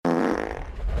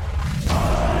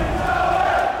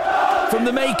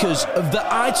from the makers of the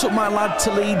I Took My Lad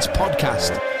to Leeds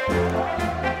podcast.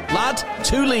 Lad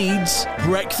to Leeds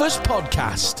Breakfast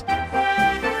Podcast.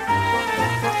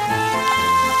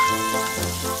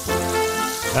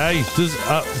 Hey,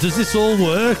 does this all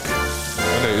work?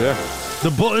 I know, yeah. The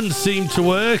buttons seem to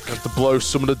work. Have to blow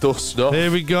some of the dust off.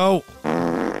 Here we go.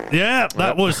 Yeah,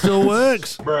 that one still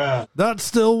works. Bruh. That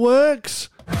still works.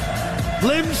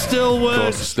 Lim still Of course it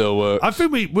works. still works. I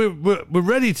think we're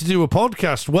ready to do a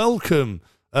podcast. Welcome,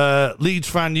 Leeds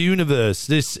Fan Universe.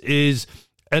 This is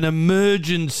an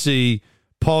emergency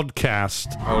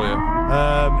podcast. Oh,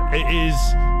 yeah. It is.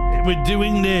 We're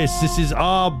doing this. This is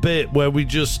our bit where we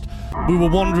were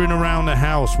wandering around the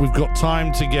house. We've got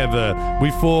time together. We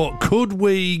thought, could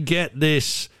we get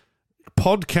this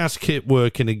podcast kit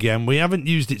working again? We haven't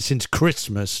used it since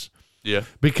Christmas. Yeah.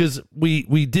 Because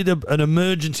we did an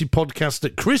emergency podcast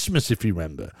at Christmas, if you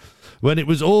remember, when it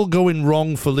was all going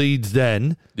wrong for Leeds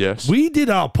then. Yes. We did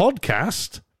our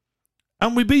podcast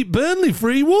and we beat Burnley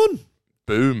 3-1.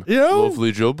 Boom. You know?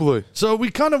 Lovely jubbly. So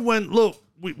we kind of went, look,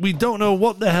 we don't know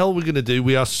what the hell we're going to do.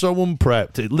 We are so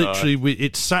unprepped. It literally,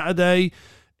 it's Saturday.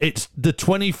 It's the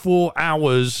 24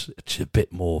 hours. It's a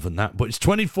bit more than that, but it's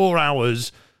 24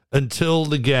 hours until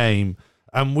the game.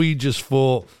 And we just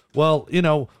thought, well, you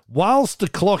know, whilst the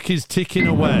clock is ticking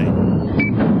away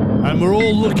and we're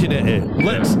all looking at it,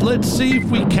 let's see if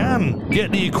we can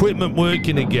get the equipment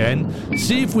working again,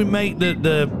 see if we make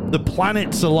the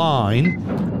planets align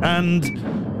and,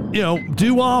 you know,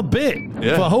 do our bit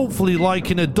for hopefully,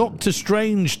 like in a Doctor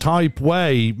Strange type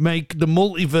way, make the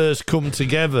multiverse come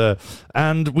together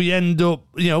and we end up,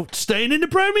 you know, staying in the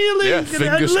Premier League. Yeah,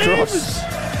 fingers crossed.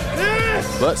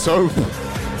 Yes. Let's hope.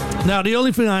 Now, the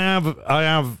only thing I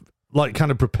have like kind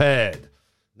of prepared.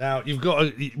 Now, you've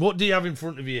got what do you have in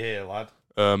front of you here, lad?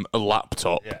 A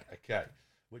laptop. Yeah, okay.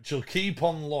 Which will keep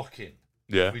on locking.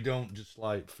 Yeah. If we don't just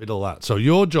like fiddle that. So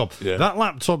your job, that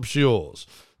laptop's yours.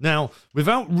 Now,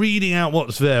 without reading out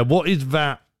what's there, what is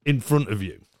that in front of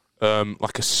you?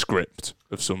 Like a script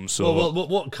of some sort. Well,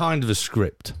 what kind of a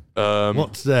script?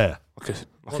 What's there?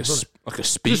 Like a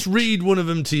speech. Just read one of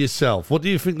them to yourself. What do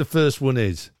you think the first one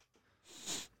is?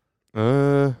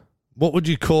 What would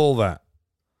you call that?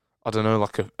 I don't know,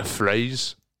 like a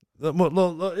phrase.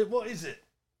 What is it?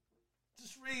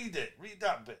 Just read it. Read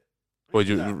that bit. Well,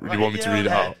 you want me to read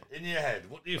it out? In your head.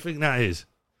 What do you think that is?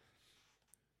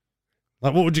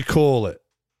 Like, what would you call it?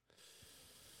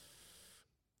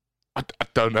 I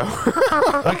don't know.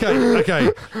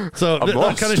 Okay. So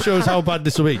that kind of shows how bad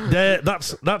this will be.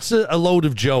 That's a load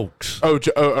of jokes. Oh,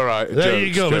 all right. There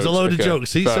you go. There's a load of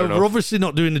jokes. See, so enough. we're obviously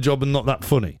not doing the job and not that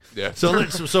funny. Yeah. So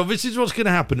this is what's going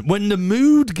to happen when the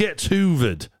mood gets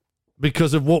hoovered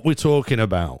because of what we're talking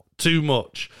about too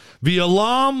much. The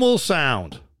alarm will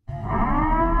sound.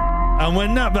 And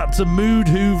when that's a Mood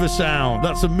Hoover sound.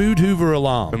 That's a Mood Hoover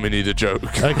alarm. And we need a joke.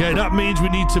 Okay, that means we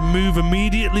need to move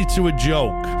immediately to a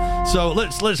joke. So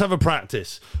let's have a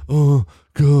practice. Oh,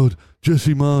 God,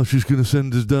 Jesse Marsh is going to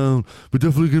send us down. We're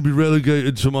definitely going to be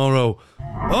relegated tomorrow.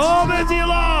 Oh, there's the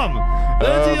alarm.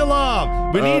 There's the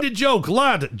alarm. We need a joke.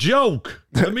 Lad, joke.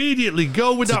 Immediately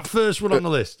go with that first one on the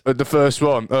list. The first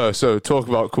one. So, talk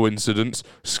about coincidence.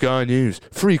 Sky News.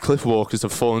 3 cliff walkers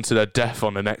have fallen to their death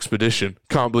on an expedition.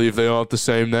 Can't believe they all have the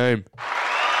same name.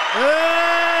 Hey!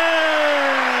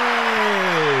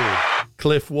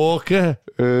 Cliff Walker.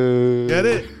 Get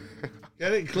it?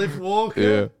 Get it, Cliff Walker?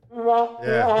 Yeah.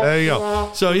 Yeah, there you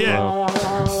go. So,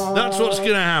 that's what's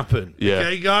going to happen. Yeah.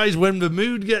 Okay, guys, when the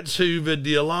mood gets hoovered,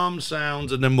 the alarm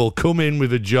sounds, and then we'll come in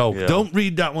with a joke. Yeah. Don't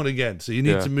read that one again. So you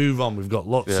need to move on. We've got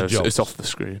lots of jokes. It's off the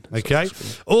screen. Okay.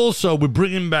 Also, we're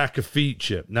bringing back a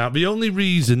feature. Now, the only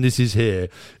reason this is here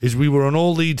is we were on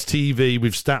All Leeds TV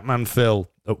with Statman Phil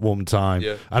at one time,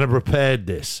 and I prepared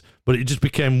this, but it just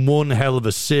became one hell of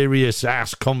a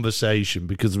serious-ass conversation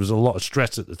because there was a lot of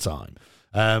stress at the time.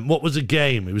 What was a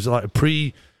game? It was like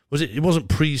it wasn't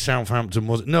pre-Southampton,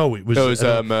 was it? No, it was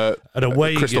an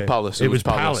away Crystal game. Palace. It was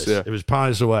Palace. Yeah. It was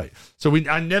Palace away. So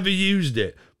I never used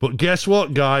it. But guess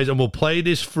what, guys? And we'll play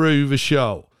this through the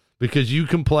show because you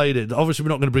can play it. Obviously, we're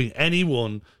not going to bring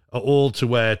anyone at all to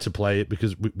where to play it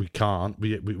because we can't.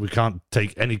 We can't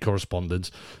take any correspondence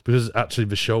because actually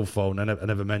the show phone, I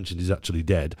never mentioned, is actually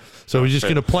dead. So we're just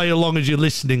going to play along as you're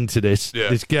listening to this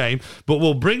game. But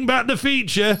we'll bring back the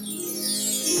feature.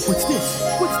 What's this?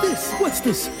 What's this? What's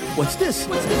this? What's this?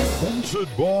 What's this? Sponsored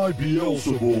by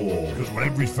Beelzebub. Because when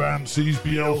every fan sees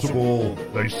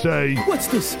Beelzebub, they say, What's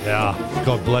this? Yeah,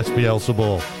 God bless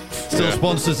Beelzebub. Still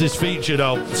sponsors this feature,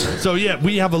 though. So, yeah,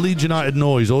 we have a Leeds United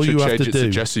noise. All Should you have change to it do... to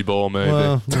Jesse Ball, maybe.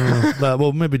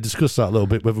 Well, maybe discuss that a little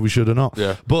bit, whether we should or not.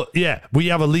 Yeah. But, yeah, we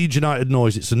have a Leeds United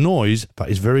noise. It's a noise that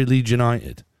is very Leeds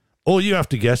United. All you have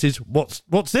to guess is, what's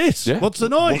this? Yeah. What's the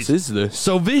noise? What is this?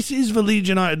 So this is the Leeds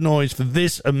United noise for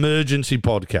this emergency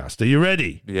podcast. Are you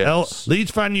ready? Yes. Leeds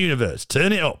Fan Universe,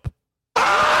 turn it up.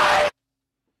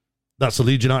 That's the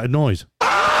Leeds United noise.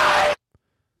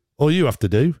 All you have to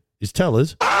do is tell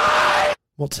us,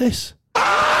 what's this?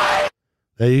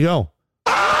 There you go.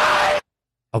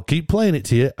 I'll keep playing it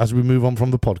to you as we move on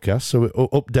from the podcast, so we're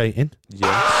updating.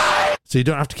 Yes. So you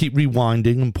don't have to keep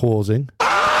rewinding and pausing.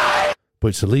 But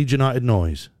it's a Leeds United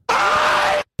noise.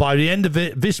 By the end of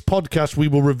it, this podcast, we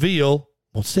will reveal,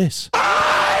 what's this?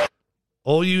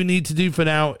 All you need to do for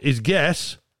now is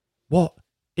guess, what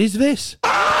is this?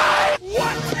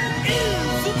 What is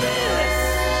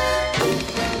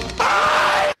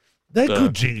this? They're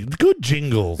good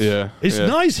jingles. Yeah, It's yeah.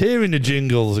 nice hearing the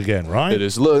jingles again, right? It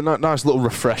is a nice little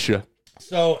refresher.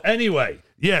 So anyway,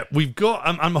 yeah, we've got,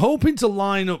 I'm hoping to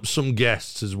line up some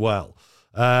guests as well.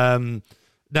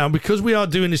 Now, because we are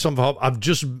doing this on the hop, I've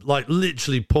just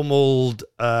literally pummeled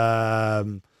a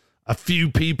few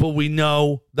people we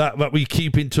know that we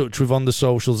keep in touch with on the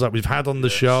socials that we've had on the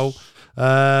show.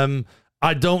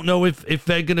 I don't know if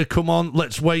they're going to come on.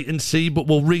 Let's wait and see, but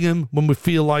we'll ring them when we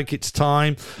feel like it's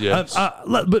time. Yes.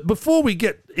 But before we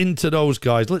get into those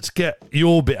guys, let's get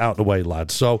your bit out of the way,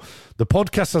 lads. So the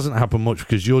podcast hasn't happened much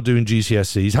because you're doing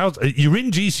GCSEs. You're in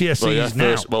GCSEs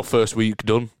now. First week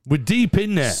done. We're deep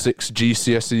in there. 6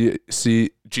 GCSE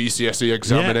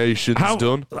examinations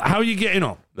done. How are you getting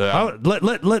on? Yeah. Let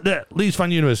the Leeds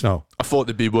Fan Universe know. I thought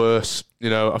they'd be worse.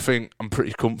 I think I'm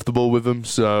pretty comfortable with them,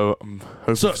 so I'm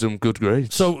hoping for some good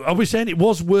grades. So are we saying it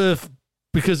was worth,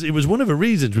 because it was one of the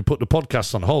reasons we put the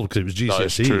podcast on hold, because it was GCSE. That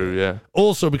is true, yeah.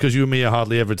 Also because you and me are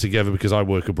hardly ever together because I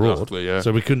work abroad. Exactly, yeah.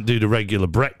 So we couldn't do the regular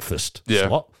breakfast Yeah.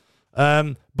 slot.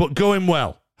 But going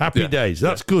well. Happy days.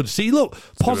 That's good. See, look,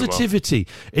 positivity.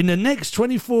 In the next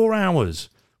 24 hours,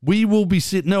 we will be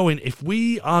knowing if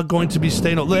we are going to be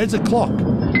staying up. There's a clock.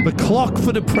 The clock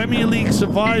for the Premier League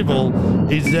survival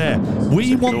is there.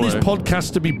 We want this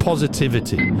podcast to be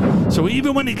positivity. So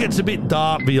even when it gets a bit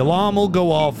dark, the alarm will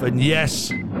go off, and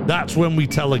yes, that's when we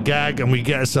tell a gag and we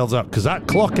get ourselves up, because that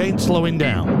clock ain't slowing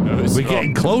down. No, We're not.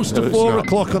 getting close to No, 4 not.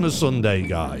 o'clock on a Sunday,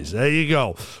 guys. There you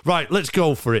go. Right, let's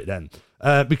go for it then.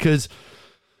 Because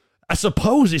I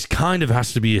suppose this kind of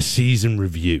has to be a season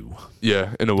review.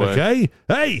 Yeah, in a way. Okay?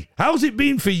 Hey, how's it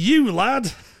been for you,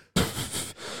 lad?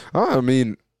 I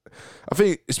mean, I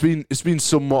think it's been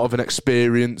somewhat of an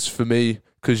experience for me,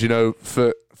 because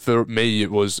for me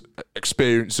it was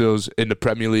experiencing us in the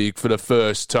Premier League for the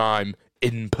first time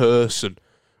in person,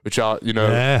 which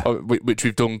which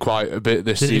we've done quite a bit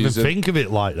this Didn't season. even think of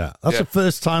it like that. That's Yeah. the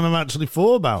first time I've actually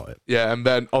thought about it. Yeah, and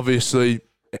then obviously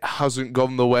it hasn't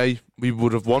gone the way we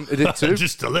would have wanted it to.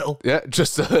 Just a little. Yeah,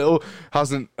 just a little.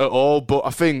 Hasn't at all. But I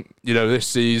think, this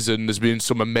season there's been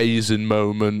some amazing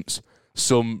moments,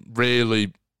 some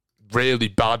really, really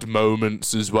bad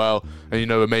moments as well. And,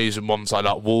 amazing ones like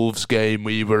that Wolves game,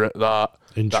 we were at that.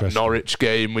 That Norwich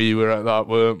game, we were at that,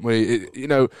 weren't we?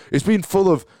 It's been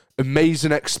full of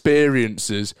amazing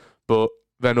experiences, but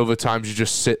then other times you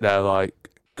just sit there like,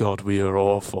 God, we are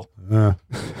awful.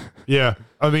 Yeah.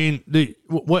 I mean,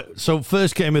 so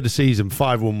first game of the season,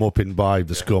 5-1 whooping by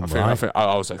the Scum, I think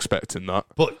I was expecting that.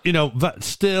 But, that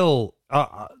still,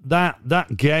 that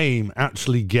game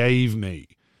actually gave me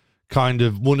kind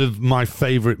of one of my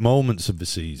favourite moments of the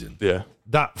season. Yeah.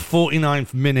 That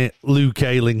 49th minute Luke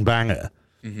Ayling banger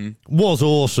was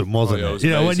awesome, wasn't yeah, it it? was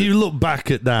When amazing. you look back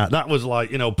at that was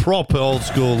like, proper old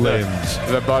school limbs.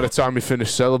 And then by the time we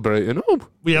finished celebrating,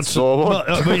 We had some. Well,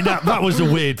 I mean, that was a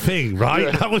weird thing, right?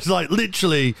 Yeah. That was like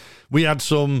literally, we had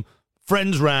some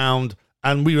friends round,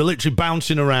 and we were literally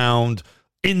bouncing around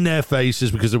in their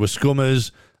faces because they were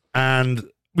scummers, and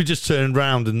we just turned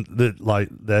round and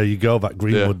there you go, that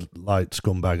Greenwood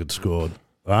scumbag had scored,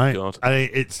 right? God. And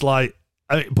it's like,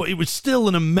 but it was still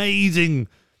an amazing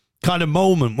kind of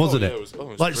moment, wasn't it? It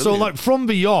was So from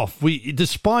the off,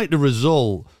 despite the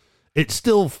result, it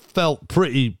still felt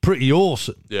pretty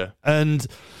awesome. Yeah. And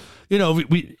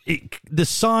the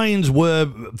signs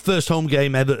were first home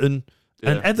game Everton,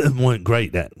 and Everton weren't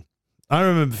great then. I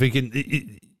remember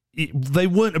thinking they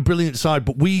weren't a brilliant side,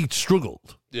 but we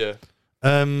struggled. Yeah.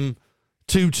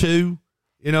 2-2,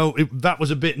 that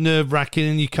was a bit nerve wracking,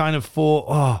 and you kind of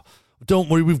thought, don't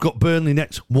worry, we've got Burnley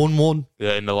next, 1-1.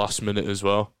 Yeah, in the last minute as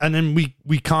well. And then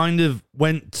we kind of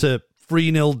went to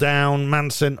 3-0 down, man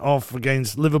sent off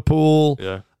against Liverpool.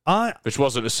 Yeah. Which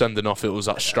wasn't a sending off, it was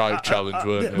that strike challenge,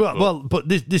 weren't it? But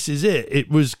this is it. It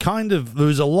was kind of, there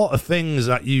was a lot of things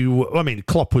that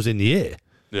Klopp was in the air.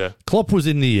 Yeah. Klopp was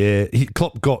in the air.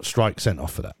 Klopp got strike sent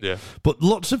off for that. Yeah. But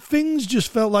lots of things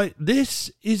just felt like this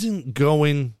isn't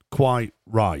going quite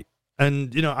right.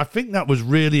 And, I think that was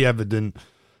really evident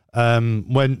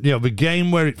when, the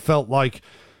game where it felt like,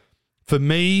 for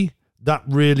me, that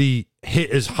really hit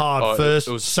as hard first.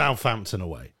 It was Southampton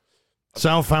away.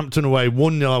 Southampton away,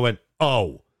 1-0. I went,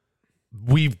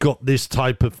 we've got this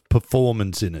type of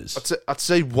performance in us. I'd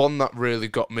say one that really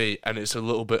got me, and it's a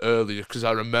little bit earlier, because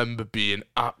I remember being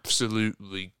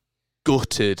absolutely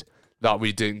gutted that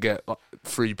we didn't get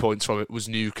 3 points from it, was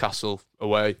Newcastle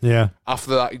away. Yeah.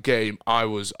 After that game, I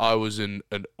was in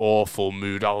an awful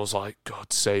mood. I was like,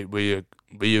 God's sake, we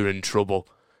are in trouble.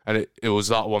 And it was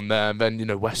that one there. And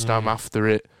then, West Ham after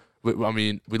it. We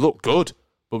looked good,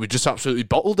 but we just absolutely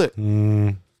bottled it.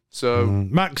 So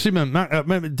Maximum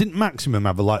didn't Maximum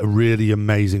have a really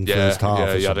amazing first half?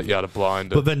 Yeah, he had a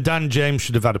blinder. But then Dan James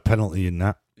should have had a penalty in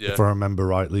that, if I remember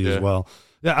rightly as well.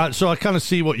 Yeah, so I kind of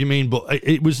see what you mean, but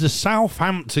it was the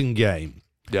Southampton game.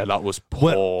 Yeah, that was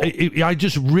poor. I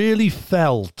just really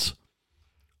felt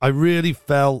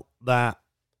that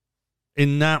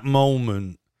in that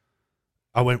moment,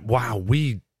 I went, wow,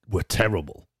 we were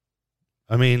terrible.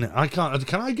 I mean,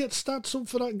 can I get stats up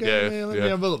for that game? Yeah, Let me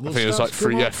have a look. I think it was like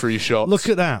three shots. Look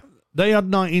at that. They had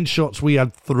 19 shots, we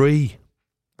had 3.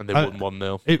 And they won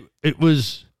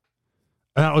 1-0.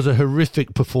 That was a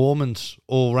horrific performance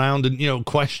all round. And,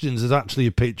 questions, there's actually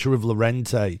a picture of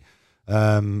Llorente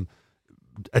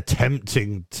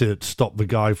attempting to stop the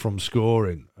guy from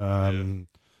scoring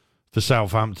for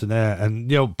Southampton there.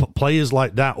 And, players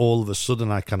like that, all of a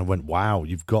sudden, I kind of went, wow,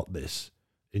 you've got this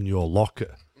in your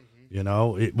locker.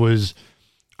 It was,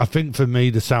 I think for me,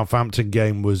 the Southampton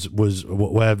game was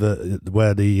where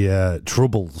the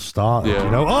trouble started.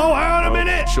 Yeah. Oh, hang on a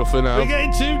minute! Shuffling out. We're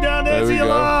getting 2 down. There's the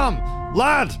alarm,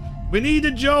 lad. We need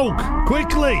a joke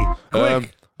quickly.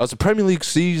 Quick. As the Premier League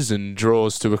season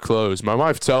draws to a close, my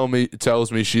wife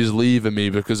tells me she's leaving me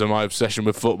because of my obsession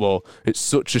with football. It's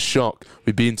such a shock.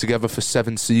 We've been together for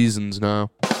 7 seasons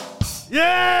now.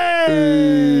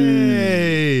 Yay!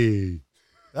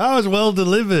 That was well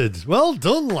delivered. Well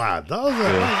done, lad. That was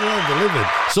well delivered.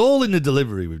 It's all in the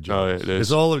delivery with Joe. Oh, it is.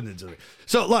 It's all in the delivery.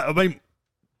 So,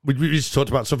 we just talked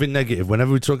about something negative.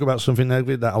 Whenever we talk about something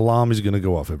negative, that alarm is going to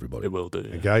go off, everybody. It will do.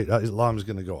 Yeah. Okay? That alarm is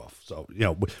going to go off. So,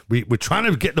 we're trying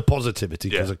to get the positivity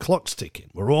because the clock's ticking.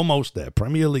 We're almost there.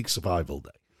 Premier League survival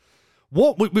day.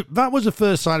 That was the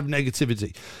first sign of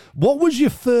negativity. What was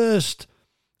your first...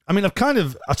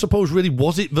 I suppose, really,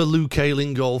 was it the Luke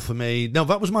Ayling goal for me? No,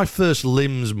 that was my first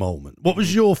Limbs moment. What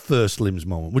was your first Limbs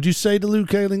moment? Would you say the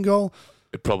Luke Ayling goal?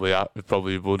 It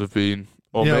probably would have been.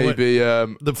 Or maybe...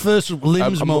 the first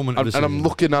Limbs moment of the season. And I'm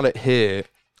looking at it here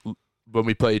when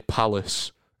we played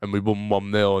Palace and we won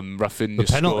 1-0 and Rafinha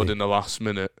scored in the last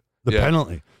minute. The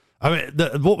penalty.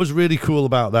 What was really cool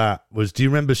about that was, do you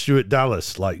remember Stuart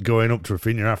Dallas going up to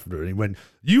Rafinha after and he went,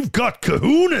 "You've got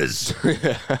kahunas,"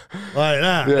 like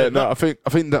that? Yeah, I think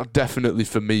that definitely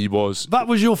for me was that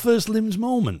was your first Limbs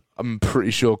moment. I'm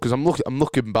pretty sure because I'm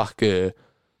looking back here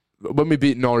when we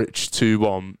beat Norwich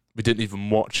 2-1. We didn't even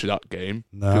watch that game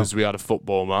because we had a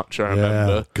football match. I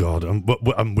remember. God,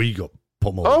 and we got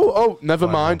pummeled. Never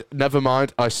mind.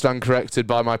 I stand corrected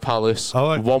by my Palace.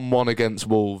 1-1 against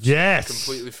Wolves. Yes.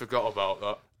 Completely forgot about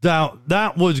that. Now,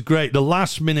 that was great. The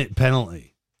last minute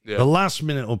penalty. Yeah. The last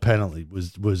minute of penalty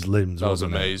was Limbs. That was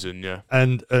amazing, yeah.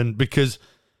 And because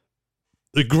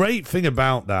the great thing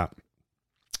about that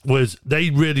was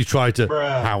they really tried to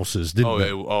house us, didn't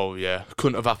they? Oh, yeah.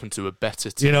 Couldn't have happened to a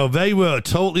better team. They were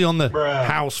totally on the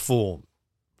house form.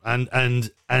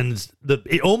 And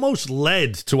it almost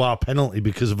led to our penalty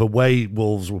because of the way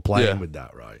Wolves were playing with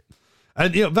that, right?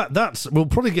 And that's we'll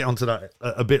probably get onto that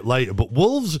a bit later. But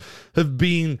Wolves have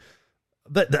been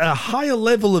a higher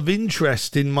level of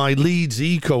interest in my Leeds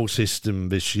ecosystem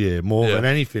this year, more than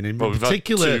anything. In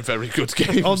particular, we've had 2 very good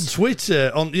games on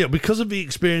Twitter, because of the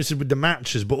experiences with the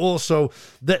matches, but also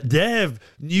their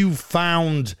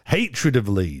newfound hatred of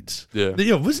Leeds. Yeah,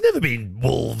 there's never been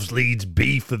Wolves Leeds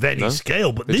beef of any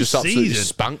scale, but they this just absolutely season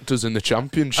spanked us in the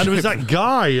Championship. And it was that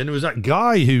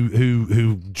guy,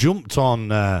 who jumped on.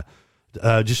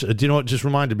 Do you know what just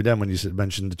reminded me then when you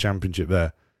mentioned the Championship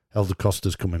there? Elder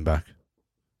Costa's coming back.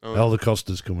 Elder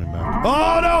Costa's coming back.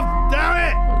 Oh, no!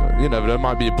 Damn it! you never know, it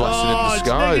might be a blessing in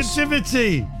disguise. It's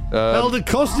negativity. Elder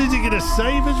Costa, is he going to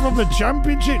save us from the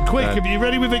championship? Quick, are you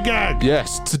ready with a gag?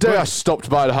 Yes. Today I stopped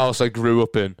by the house I grew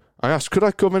up in. I asked, could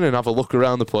I come in and have a look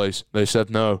around the place? They said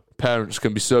no. Parents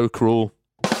can be so cruel.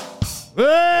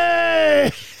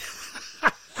 Hey!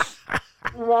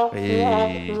 I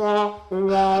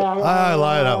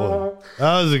like that one.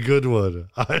 That was a good one.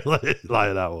 I like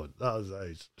that one. That was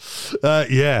nice.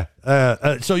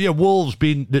 So Wolves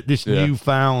being this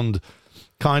newfound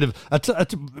kind of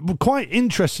quite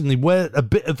interestingly, where a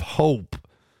bit of hope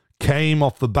came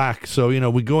off the back. So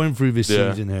we're going through this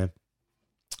season here.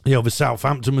 The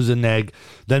Southampton was an egg.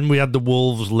 Then we had the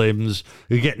Wolves limbs.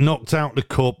 We get knocked out the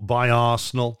cup by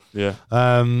Arsenal. Yeah.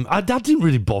 That didn't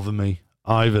really bother me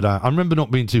either. I remember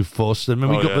not being too fussed. And then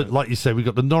we got like you said, we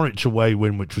got the Norwich away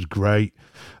win, which was great.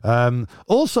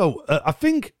 Also, I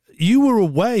think you were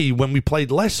away when we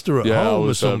played Leicester at home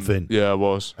or something. I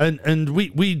was. And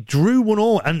we drew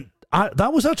 1-1, and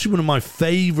that was actually one of my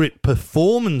favourite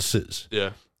performances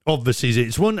of the season.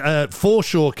 It's one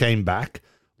Forshaw came back.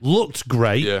 Looked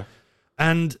great. Yeah.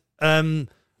 And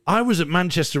I was at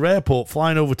Manchester Airport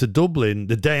flying over to Dublin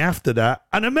the day after that,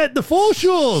 and I met the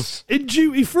Forshaws in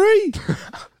duty free.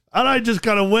 And I just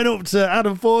kind of went up to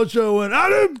Adam Forshaw and went,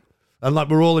 Adam! And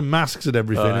we're all in masks and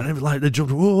everything. And they were they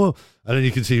jumped, whoa. And then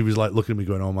you can see he was looking at me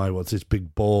going, oh my, what's this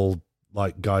big bald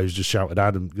guy who's just shouted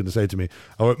Adam going to say to me?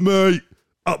 I went, mate,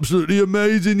 absolutely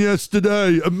amazing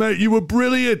yesterday. And mate, you were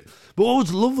brilliant. But what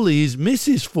was lovely is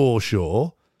Mrs.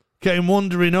 Forshaw came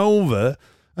wandering over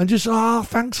and just,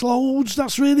 thanks loads.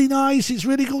 That's really nice. It's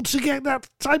really good to get that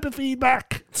type of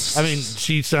feedback. I mean,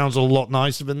 she sounds a lot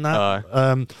nicer than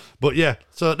that. But yeah,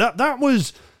 so that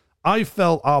was, I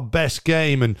felt, our best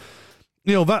game. And,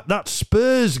 that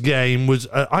Spurs game was,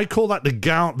 I call that the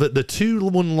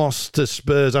 2-1 loss to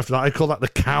Spurs after that. I call that the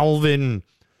Calvin.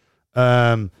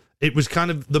 It was kind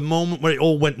of the moment where it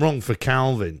all went wrong for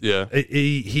Calvin. Yeah.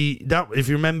 If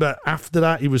you remember, after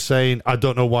that, he was saying, I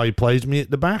don't know why he plays me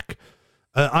at the back.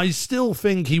 I still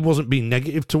think he wasn't being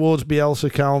negative towards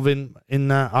Bielsa, Calvin, in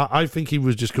that. I think he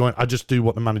was just going, I just do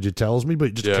what the manager tells me, but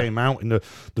it just came out in the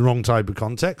wrong type of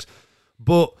context.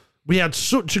 But we had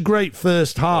such a great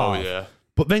first half. Oh, yeah.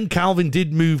 But then Calvin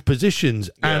did move positions,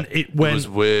 and it was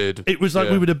weird. It was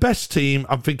we were the best team.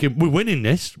 I'm thinking, we're winning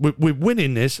this. We're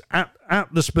winning this at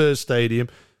the Spurs stadium.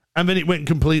 And then it went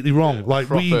completely wrong.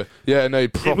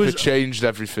 Proper changed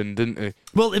everything, didn't he?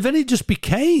 Well, then it just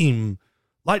became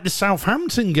like the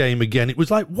Southampton game again. It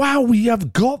was wow, we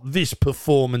have got this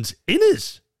performance in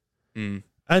us. Mm.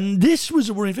 And this was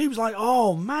a worrying thing. It was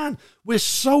oh, man, we're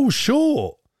so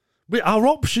short. Our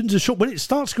options are short. When it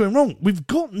starts going wrong, we've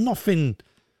got nothing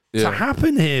to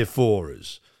happen here for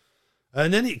us.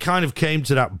 And then it kind of came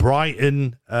to that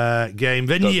Brighton game.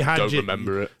 Then don't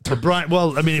remember it. It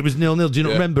was 0-0. Do you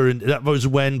not remember? And that was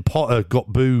when Potter got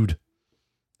booed.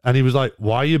 And he was like,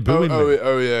 why are you booing me?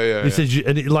 Yeah. He says,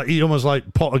 he almost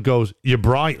Potter goes, you're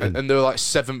Brighton. And they were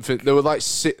seventh. They were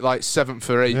seventh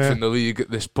or eighth in the league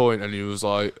at this point. And he was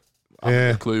like, I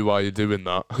have no clue why you're doing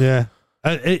that. Yeah.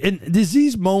 And there's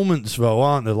these moments, though,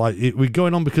 aren't there? We're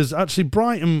going on because actually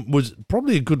Brighton was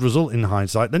probably a good result in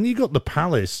hindsight. Then you got the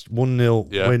Palace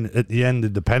 1-0 win at the end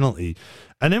of the penalty.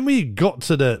 And then we got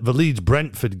to the Leeds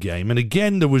Brentford game. And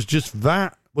again, there was just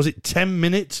that. Was it 10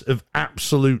 minutes of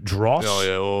absolute dross? Oh,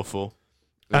 yeah, awful.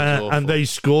 And they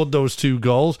scored those 2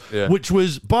 goals, which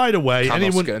was, by the way,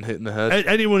 anyone getting hit in the head.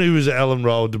 Anyone who was at Ellen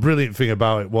Road, the brilliant thing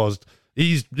about it was,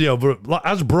 he's,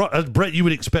 as Brett you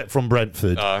would expect from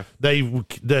Brentford,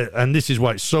 and this is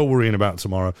why it's so worrying about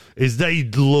tomorrow, is they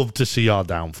love to see our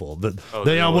downfall.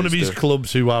 They are one of these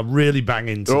clubs who are really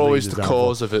banging to They're always the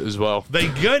cause of it as well. They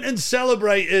went and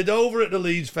celebrated over at the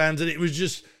Leeds fans, and it was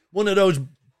just one of those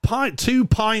 2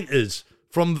 pinters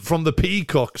from the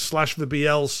Peacock / the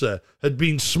Bielsa had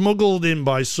been smuggled in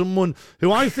by someone who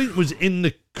I think was in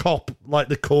the cop,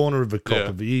 the corner of the cop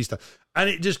of the Easter, and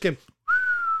it just came...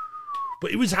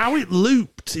 But it was how it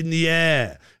looped in the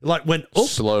air. Went up.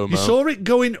 Slow-mo. You saw it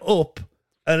going up,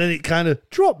 and then it kind of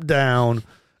dropped down,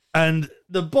 and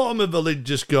the bottom of the lid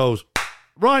just goes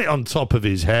right on top of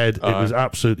his head. It was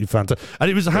absolutely fantastic.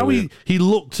 And it was how he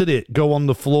looked at it go on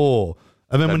the floor,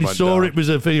 and then when he saw down. It was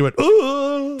a thing, he went,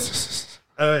 oh!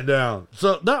 And went down.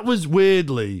 So that was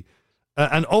weirdly...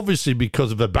 and obviously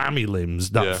because of the Bammy limbs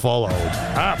that followed.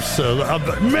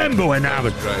 Absolutely. Remember when that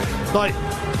was... Great.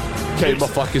 Came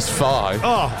off his thigh.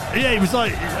 Oh, yeah, he was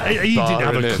he didn't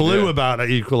have a clue about that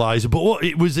equaliser. But what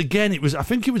it was, again, I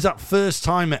think it was that first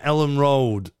time at Ellen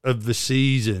Road of the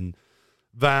season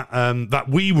that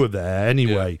we were there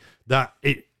anyway, that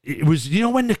it was,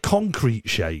 when the concrete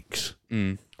shakes.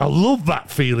 Mm. I love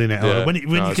that feeling. When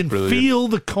you can brilliant. feel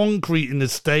the concrete in the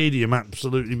stadium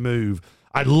absolutely move.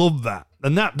 I love that.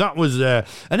 And that was there.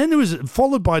 And then there was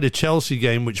followed by the Chelsea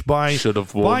game, which by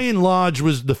and large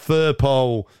was the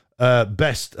Firpo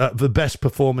the best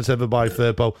performance ever by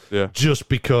Firpo. Yeah. Just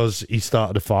because he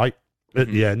started a fight at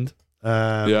the end.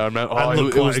 I remember.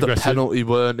 It was the penalty,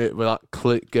 weren't it? Where that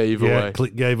Click gave away. Yeah,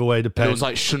 Click gave away the penalty. It was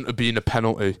like shouldn't have been a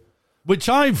penalty. Which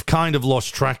I've kind of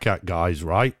lost track at, guys.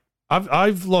 Right?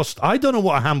 I've lost. I don't know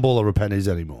what a handball or a pen is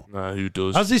anymore. No, who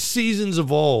does? As this season's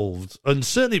evolved, and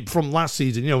certainly from last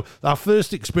season, our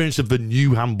first experience of the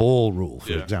new handball rule,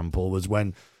 for example, was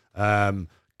when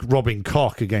Robin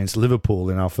Koch against Liverpool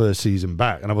in our first season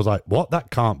back, and I was like, "What? That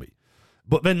can't be."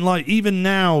 But then, even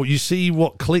now, you see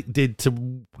what Click did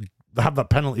to have that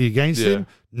penalty against him,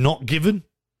 not given.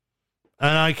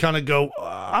 And I kind of go,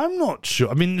 I'm not sure.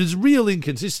 I mean, there's real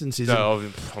inconsistencies. No,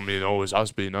 it always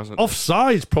has been, hasn't it?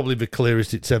 Offside's probably the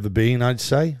clearest it's ever been, I'd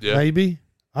say. Yeah. Maybe.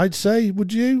 I'd say,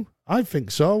 would you? I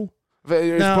think so. I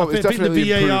think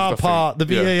the VAR part,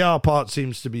 VAR part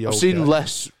seems to be okay.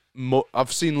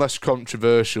 I've seen less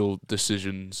controversial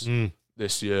decisions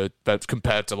this year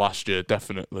compared to last year,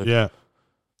 definitely. Yeah.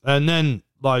 And then,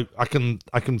 I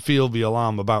can feel the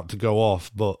alarm about to go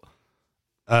off, but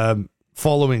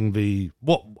following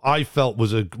what I felt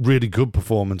was a really good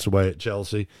performance away at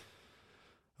Chelsea,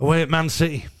 away at Man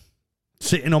City,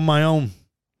 sitting on my own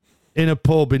in a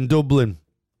pub in Dublin,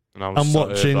 and I was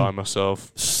watching by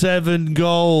myself. 7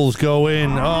 goals go in.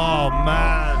 Oh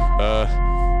man,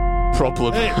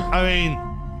 problem. I mean,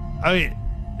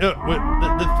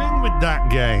 the thing with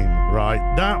that game,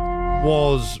 right? That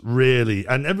was really,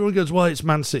 and everyone goes, "Well, it's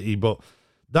Man City," but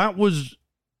that was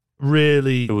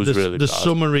really the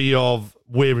summary of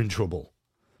we're in trouble.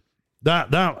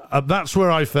 That's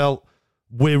where I felt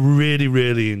we're really,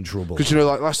 really in trouble. Because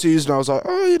last season I was like,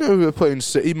 we're playing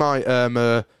City might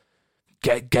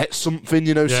get something,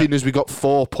 seeing as we got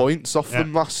 4 points off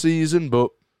them last season. But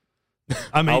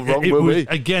I mean, how wrong were we?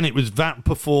 Again, it was that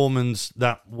performance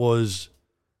that was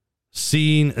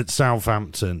seen at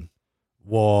Southampton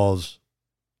was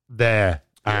there.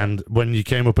 And when you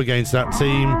came up against that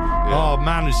team, oh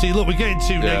man, see, look, we're getting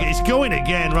too negative. It's going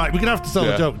again, right? We're going to have to tell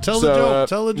the joke. Tell the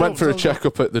joke. Went for a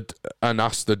checkup and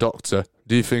asked the doctor,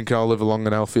 "Do you think I'll live a long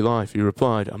and healthy life?" He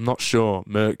replied, "I'm not sure.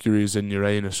 Mercury's in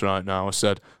Uranus right now." I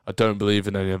said, "I don't believe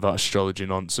in any of that astrology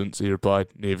nonsense." He replied,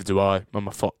 "Neither do I.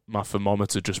 My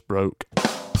thermometer just broke."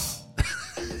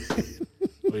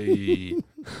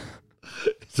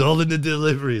 It's all in the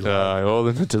delivery. All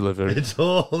in the delivery. It's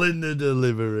all in the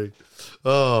delivery.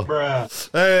 Oh,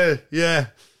 yeah.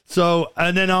 So,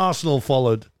 and then Arsenal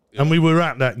followed, and we were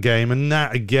at that game, and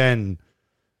that again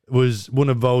was one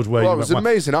of those where it was an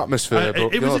amazing atmosphere.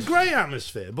 It was a great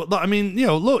atmosphere, but I mean,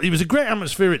 look, it was a great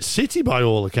atmosphere at City by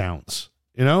all accounts.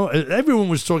 Everyone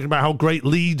was talking about how great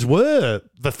Leeds were,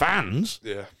 the fans,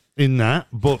 in that,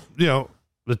 but the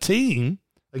team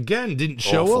again didn't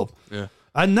show up. Yeah.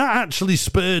 And that actually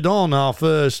spurred on our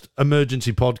first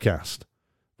emergency podcast.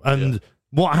 And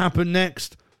what happened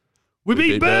next? We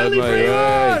beat Burnley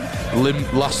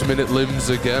 3-1! Last minute limbs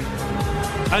again.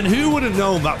 And who would have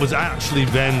known that was actually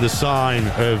then the sign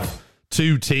of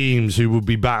two teams who would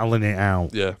be battling it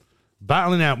out? Yeah.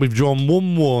 Battling out. We've drawn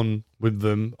 1-1 with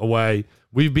them away.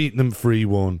 We've beaten them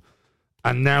 3-1.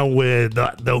 And now we're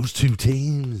those two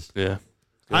teams. Yeah.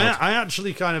 I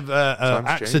actually kind of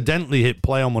accidentally hit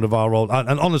play on one of our old,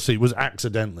 and honestly, it was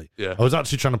accidentally. Yeah. I was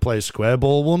actually trying to play a square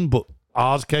ball one, but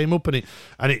ours came up and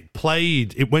it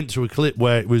played. It went to a clip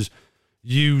where it was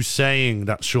you saying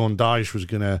that Sean Dyche was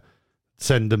going to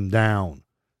send them down,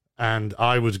 and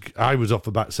I was off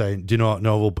the bat saying, "Do you know what?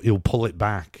 No, he'll pull it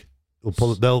back. He'll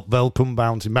pull it. They'll come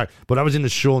bouncing back." But I was in the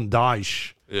Sean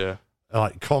Dyche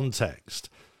context.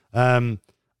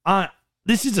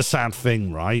 This is a sad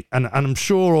thing, right? And I'm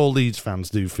sure all Leeds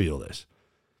fans do feel this.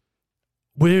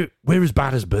 We're as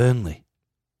bad as Burnley.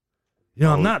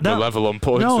 And that level on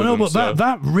points. But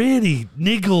that really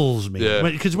niggles me. Yeah.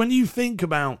 Because when you think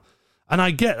about, and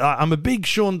I'm a big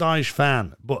Sean Dyche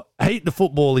fan, but I hate the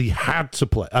football he had to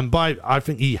play. And I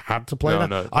think he had to play that.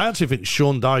 No. I actually think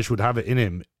Sean Dyche would have it in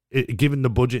him, given the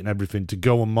budget and everything, to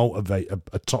go and motivate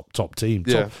a top team,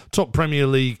 top Premier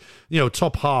League,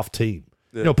 top half team.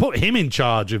 Yeah. Put him in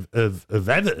charge of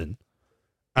Everton,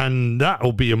 and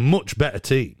that'll be a much better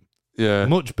team. Yeah,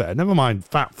 much better. Never mind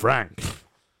Fat Frank.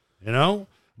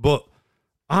 But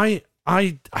I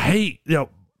hate.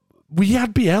 We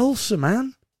had Bielsa,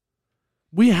 man.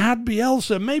 we had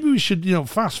Bielsa. Maybe we should,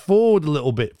 fast forward a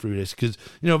little bit through this because,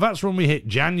 that's when we hit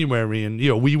January and,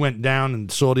 we went down and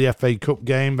saw the FA Cup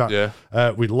game.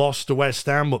 We lost to West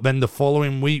Ham, but then the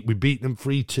following week we beat them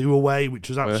 3-2 away, which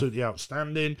was absolutely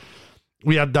outstanding.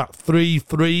 We had that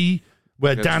 3-3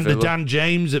 where Dan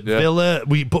James at Villa.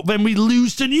 But then we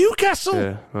lose to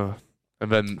Newcastle. Yeah.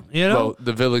 And then,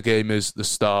 the Villa game is the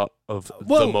start of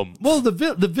the month. Well, the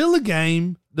Villa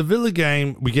game,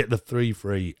 we get the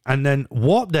 3-3. And then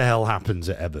what the hell happens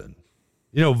at Everton?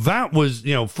 That was,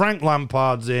 Frank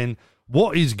Lampard's in.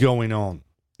 What is going on?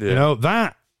 Yeah.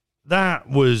 That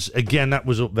was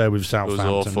up there with Southampton,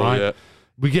 it was awful, right? Yeah.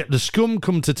 We get the scum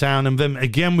come to town, and then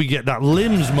again we get that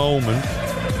limbs moment.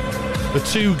 The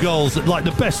 2 goals, like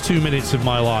the best 2 minutes of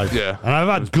my life. Yeah. And I've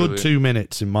had good 2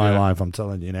 minutes in my life, I'm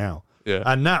telling you now. Yeah.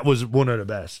 And that was one of the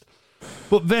best.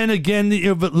 But then again,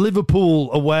 but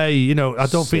Liverpool away, I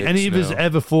don't think any of us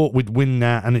ever thought we'd win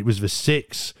that, and it was the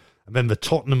 6, and then the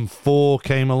Tottenham 4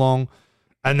 came along,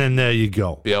 and then there you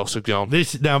go. Bielsa gone.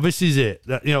 This is it.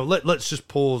 Let's just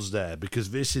pause there,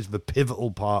 because this is the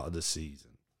pivotal part of the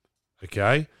season.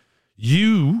 Okay?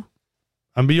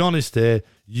 And be honest here,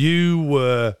 you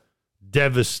were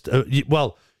devastated.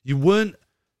 Well, you weren't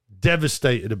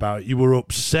devastated about it. You were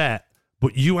upset.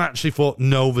 But you actually thought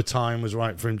the time was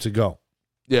right for him to go.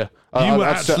 Yeah, you were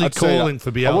actually calling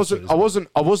for Bielsa.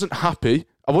 I wasn't happy.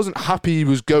 I wasn't happy he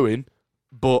was going,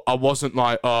 but I wasn't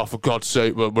like, oh, for God's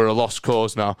sake, we're a lost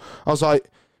cause now. I was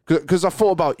like, because I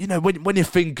thought about, when you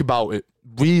think about it,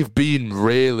 we've been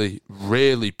really,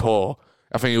 really poor.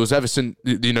 I think it was ever since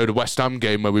the West Ham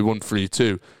game where we won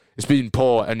 3-2. It's been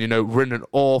poor, and we're in an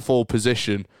awful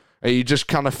position, and you just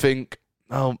kind of think,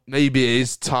 oh, maybe it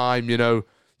is time,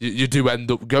 You do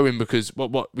end up going because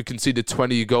what we conceded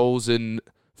 20 goals in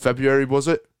February, was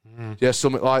it? Yeah,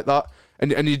 something like that.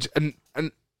 And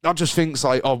that just thinks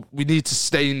like, oh, we need to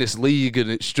stay in this league,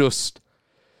 and it's just,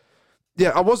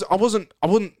 I wasn't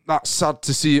that sad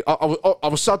to see. I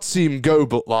was sad to see him go,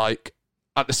 but like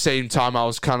at the same time, I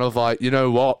was kind of like, you know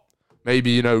what?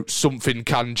 Maybe something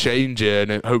can change here,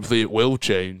 and hopefully it will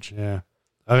change. Yeah,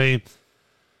 I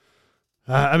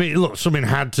mean, look, something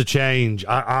had to change.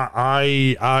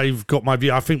 I've got my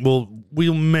view. I think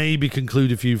we'll maybe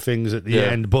conclude a few things at the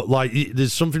end, but like,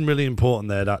 there's something really important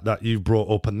there that you've brought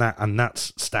up, and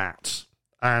that's stats.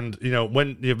 And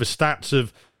when you have the stats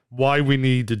of why we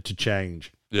needed to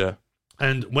change. Yeah.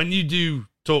 And when you do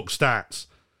talk stats,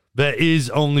 there is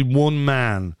only one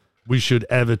man we should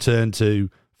ever turn to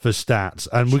for stats,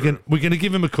 and we're gonna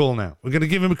give him a call now. We're gonna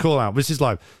give him a call out. This is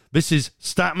live. This is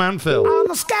Statman Phil. I'm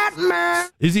a scat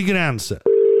man. Is he gonna answer?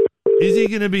 Is he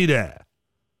gonna be there?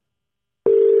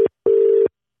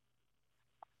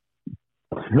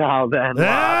 Now then.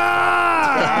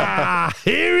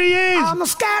 Here he is. I'm a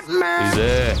scat man. He's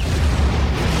there.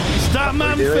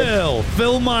 Statman Phil.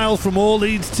 Phil Miles from All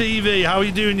Leeds TV. How are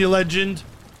you doing, you legend?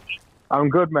 I'm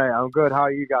good, mate. I'm good. How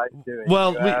are you guys doing?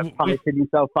 Well, panicking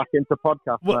yourself back into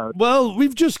podcast mode. Well,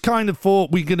 we've just kind of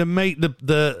thought we're going to make we're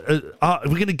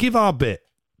going to give our bit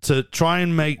to try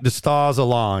and make the stars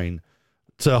align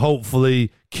to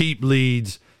hopefully keep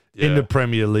Leeds in the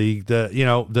Premier League. That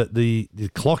the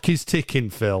clock is ticking,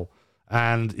 Phil,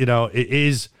 and it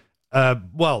is.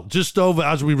 Just over,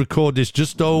 as we record this,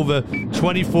 just over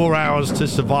 24 hours to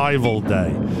survival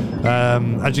day.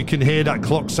 As you can hear, that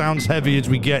clock sounds heavy as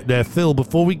we get there. Phil,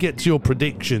 before we get to your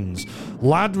predictions,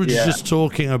 Lad was just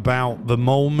talking about the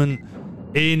moment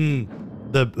in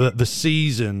the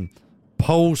season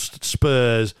post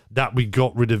Spurs that we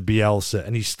got rid of Bielsa,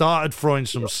 and he started throwing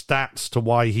some stats to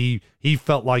why he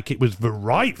felt like it was the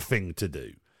right thing to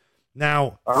do.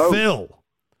 Now, Phil,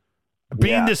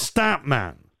 being the stat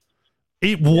man,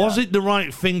 was it the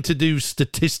right thing to do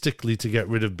statistically to get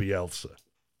rid of Bielsa?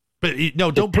 But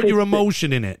don't put your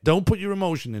emotion in it. Don't put your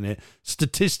emotion in it.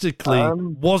 Statistically,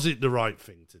 was it the right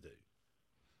thing to do?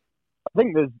 I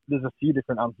think there's a few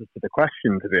different answers to the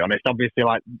question, to be honest. Obviously,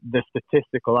 like the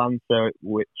statistical answer,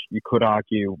 which you could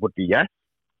argue would be yes,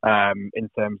 in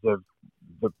terms of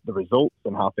the results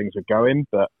and how things are going.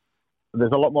 But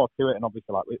there's a lot more to it, and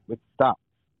obviously, like with stats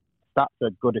are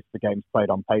good if the game's played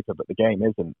on paper, but the game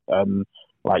isn't.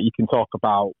 Like you can talk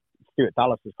about Stuart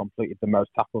Dallas has completed the most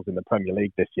tackles in the Premier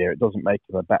League this year. It doesn't make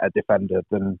him a better defender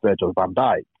than Virgil van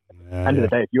Dijk. End of the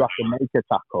day, if you have to make a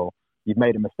tackle, you've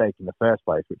made a mistake in the first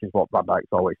place, which is what Van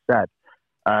Dijk's always said.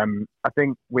 I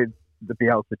think with the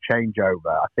Bielsa changeover,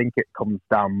 I think it comes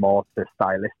down more to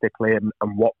stylistically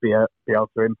and what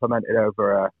Bielsa implemented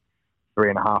over a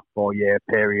 3.5-4 year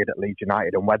period at Leeds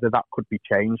United, and whether that could be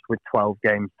changed with 12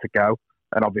 games to go.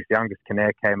 And obviously Angus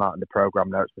Kinnear came out in the programme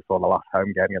notes before the last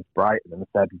home game against Brighton and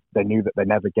said they knew that they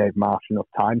never gave Marsh enough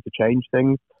time to change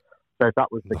things. So if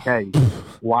that was the case,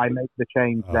 why make the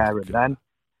change there and then?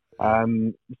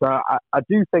 So I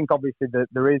do think, obviously, that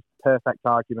there is perfect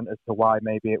argument as to why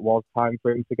maybe it was time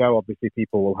for him to go. Obviously,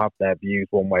 people will have their views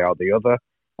one way or the other.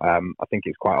 I think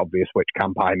it's quite obvious which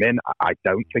camp I'm in. I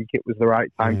don't think it was the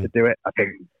right time to do it. I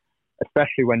think,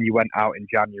 especially when you went out in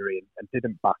January and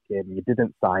didn't back him, you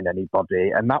didn't sign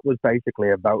anybody, and that was basically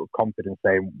a vote of confidence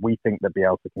saying, we think that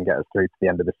Bielsa can get us through to the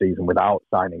end of the season without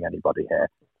signing anybody here.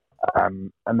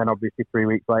 And then obviously 3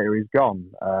 weeks later he's gone.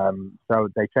 So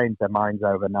they changed their minds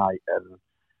overnight. And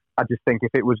I just think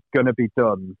if it was going to be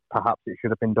done, perhaps it should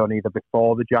have been done either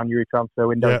before the January transfer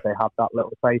window if they had that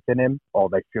little faith in him, or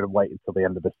they should have waited till the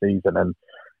end of the season.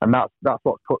 And that's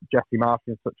what's put Jesse Marsh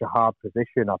in such a hard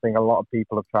position. I think a lot of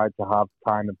people have tried to have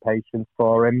time and patience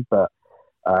for him, but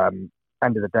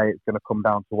end of the day, it's going to come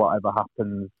down to whatever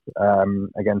happens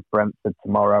against Brentford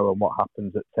tomorrow and what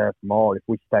happens at Turf Moor. If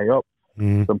we stay up,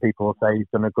 some people will say he's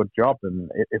done a good job, and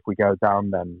if we go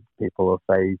down, then people will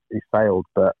say he's failed.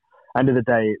 But end of the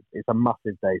day, it's a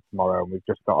massive day tomorrow, and we've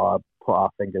just got to put our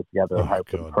fingers together and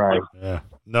hope and pray. Yeah,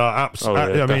 no,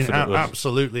 absolutely.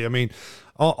 Absolutely. I mean,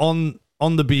 on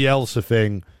the Bielsa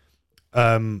thing,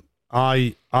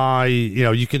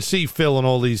 you can see Phil on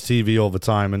All Leeds TV all the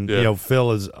time, and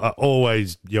Phil has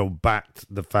always backed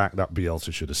the fact that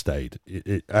Bielsa should have stayed.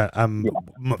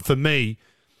 For me,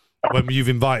 when you've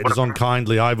invited us on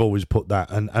kindly, I've always put that,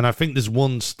 and I think there's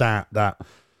one stat that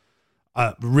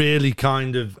really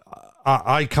kind of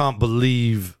I can't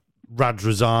believe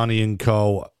Radrazani and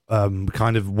co.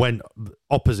 Kind of went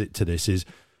opposite to this. Is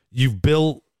you've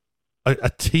built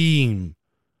a team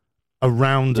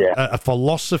around a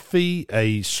philosophy,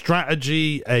 a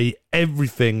strategy, a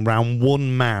everything around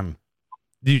one man.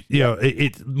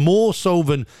 It's more so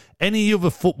than any other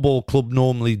football club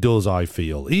normally does, I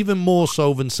feel. Even more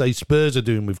so than, say, Spurs are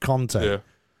doing with Conte. Or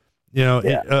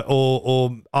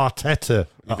Arteta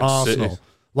at Arsenal. City.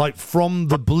 Like, from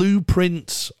the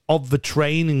blueprints of the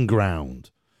training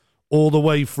ground all the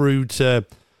way through to,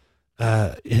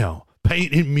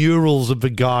 painting murals of the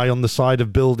guy on the side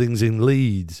of buildings in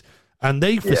Leeds. And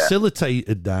they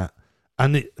facilitated that.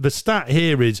 And the stat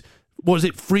here is, was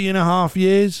it 3.5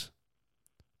 years?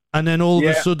 And then all of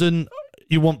a sudden,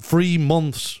 you want 3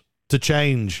 months to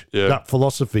change that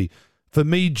philosophy. For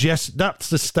me, that's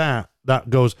the stat that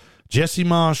goes, Jesse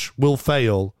Marsh will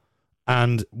fail,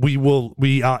 and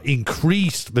we are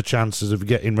increased the chances of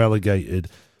getting relegated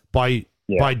by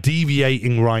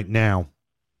deviating right now.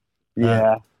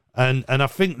 Yeah. And I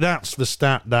think that's the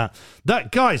stat that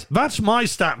guys, that's my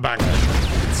stat banger.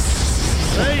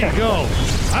 There you go.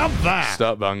 Have that.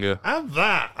 Stat banger. Have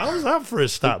that. How's that for a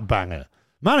stat banger?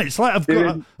 Man, it's like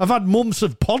I've had months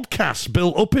of podcasts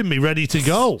built up in me ready to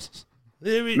go.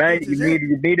 Mate,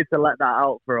 you needed to let that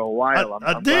out for a while.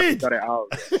 I'm did. Glad you got it out.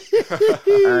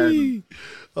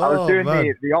 I was doing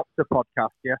the OPTA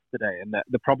podcast yesterday, and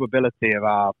the probability of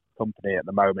our company at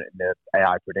the moment in the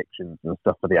AI predictions and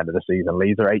stuff for the end of the season,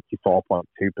 Leeds are 84.2%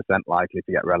 likely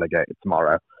to get relegated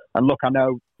tomorrow. And look, I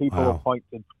know people will point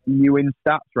to genuine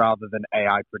stats rather than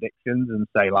AI predictions and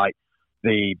say, like,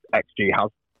 the XG has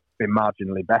been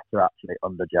marginally better actually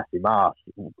under Jesse Marsh,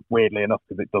 weirdly enough,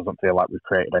 because it doesn't feel like we've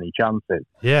created any chances.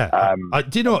 Yeah.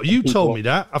 Do you know what? You told me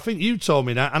that. I think you told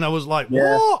me that, and I was like,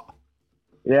 what?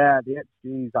 Yeah, the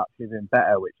XG's actually been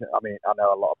better, which, I mean, I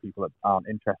know a lot of people that aren't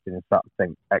interested in stats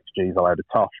think XG's a load of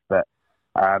tosh, but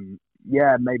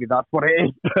maybe that's what it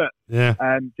is.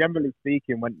 Generally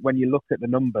speaking, when you look at the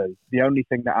numbers, the only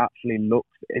thing that actually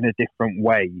looks in a different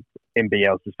way in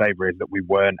Bielsa's favour is that we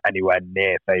weren't anywhere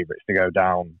near favourites to go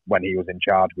down when he was in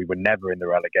charge. We were never in the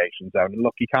relegation zone. And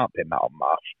look, you can't pin that on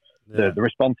Marsh. The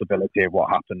responsibility of what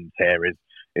happens here is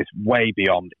way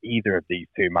beyond either of these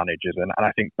two managers. And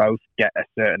I think both get a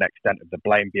certain extent of the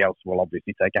blame. Bielsa will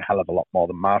obviously take a hell of a lot more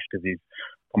than Marsh because he's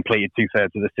completed 2/3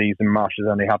 of the season. Marsh has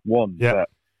only had one. Yeah.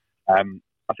 But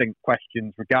I think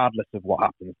questions, regardless of what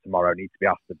happens tomorrow, need to be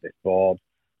asked of this board.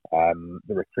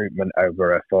 The recruitment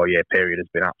over a 4-year period has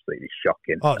been absolutely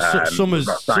shocking.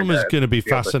 Summer's going to be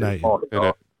fascinating.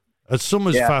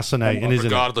 Summer's fascinating, isn't it?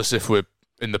 Regardless if we're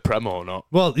in the Prem or not.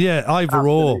 Well, yeah, either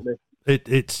or.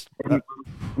 It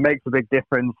makes a big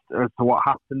difference as to what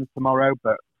happens tomorrow,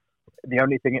 but the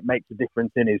only thing it makes a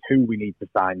difference in is who we need to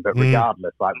sign. But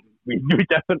regardless, like we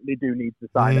definitely do need to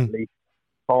sign at least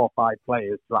 4 or 5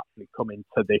 players to actually come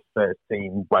into this first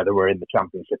team, whether we're in the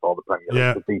Championship or the Premier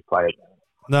League. Because these players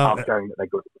aren't showing that they're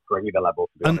good for either level,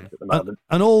 to be honest, at the moment.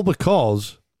 And all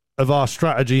because of our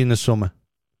strategy in the summer.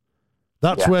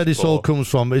 That's where this all comes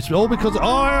from. It's all because...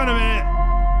 Oh, hang on a minute.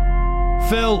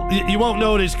 Phil, you won't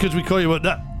know this because we call you, but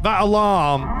that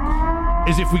alarm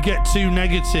is if we get too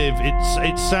negative.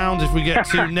 It sounds if we get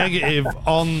too negative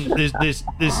on this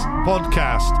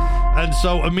podcast, and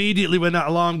so immediately when that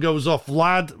alarm goes off,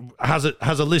 Lad has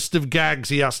a list of gags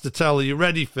he has to tell. Are you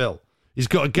ready, Phil? He's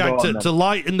got a gag to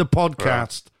lighten the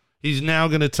podcast. Right. He's now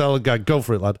going to tell a gag. Go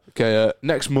for it, lad. Okay,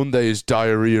 next Monday is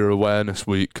Diarrhea Awareness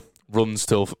Week. Runs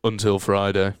until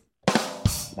Friday.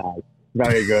 Nice.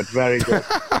 Very good, very good.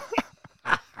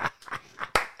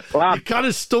 Well, you kind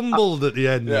of stumbled at the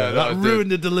end there. That ruined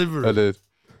the delivery. I did.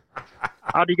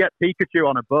 How do you get Pikachu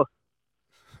on a bus?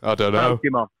 I don't know.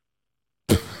 Pokemon.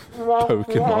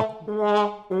 Pokemon.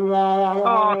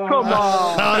 Oh, come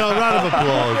on. No, round of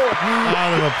applause.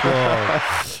 Round of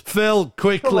applause. Phil,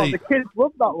 quickly. Come on, the kids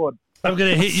love that one. I'm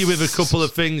going to hit you with a couple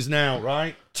of things now,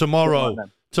 right? Tomorrow,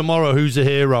 who's a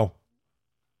hero?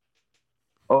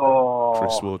 Oh.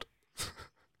 Chris Wood.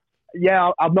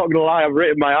 Yeah, I'm not going to lie. I've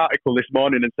written my article this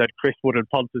morning and said Chris Wood and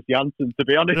Pontus Janssen, to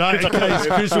be honest. Right, okay, it's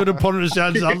Chris Wood and Pontus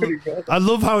Janssen. I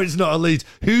love how it's not a lead.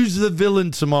 Who's the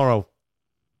villain tomorrow?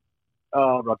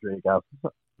 Oh, Rodrigo.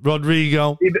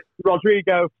 Rodrigo,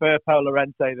 Firpo,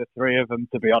 Lorente, the three of them,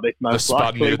 to be honest, most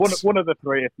likely. One of the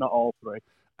three, if not all three.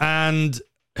 And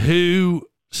who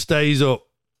stays up?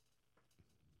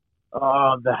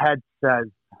 Oh, the head says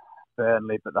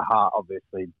Burnley, but the heart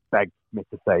obviously begs me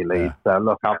to say Leeds. Yeah. So,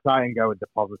 look, I'll try and go with the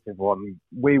positive one.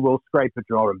 We will scrape a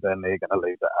draw and Burnley are going to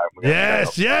lose at home.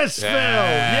 Yes, Phil.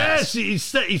 Yes, he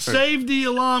saved the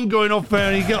alarm going off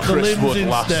there and he got the limbs Wood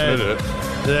instead. Last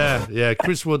minute. Yeah,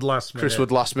 Chris Wood last minute. Chris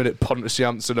Wood last minute Pontus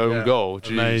Janssen own goal.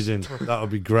 Jeez. Amazing. That would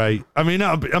be great. I mean,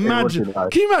 can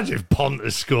you imagine if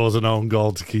Pontus scores an own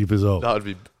goal to keep us up?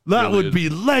 That would be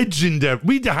legendary.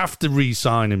 We'd have to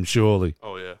re-sign him, surely.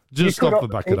 Oh, yeah. Just off the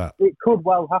back of that. It could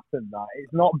well happen, that.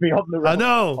 It's not beyond the realm. I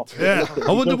know. Yeah.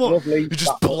 I wonder what... He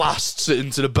just blasts it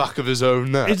into the back of his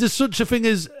own net. Is there such a thing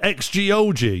as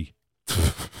XGOG?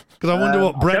 Because I wonder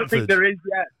what Brentford... I don't think there is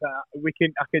yet, but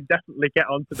I can definitely get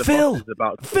onto the bosses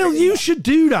about... Phil, you should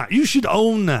do that. You should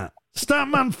own that.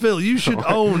 Statman Phil, you should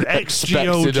own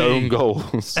XGOG. Expected own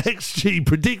goals. XG,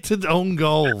 predicted own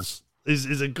goals.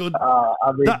 Is a good...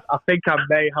 I think I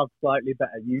may have slightly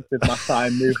better use of my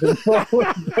time moving forward.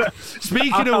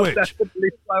 Speaking of which, definitely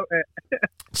float it.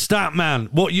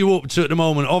 Statman, what are you up to at the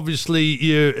moment? Obviously,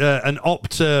 you're an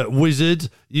OPTA wizard.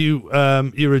 You're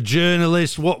a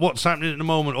journalist. What's happening at the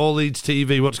moment? All Leeds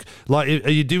TV. Are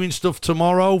you doing stuff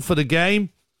tomorrow for the game?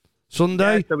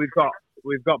 Sunday? Yeah, so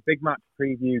we've got big match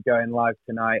preview going live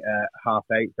tonight at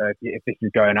 8:30. So if this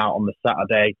is going out on the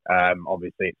Saturday,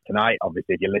 obviously it's tonight.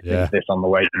 Obviously, if you're listening to this on the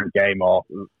way to the game or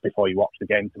before you watch the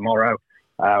game tomorrow,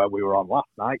 we were on last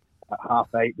night at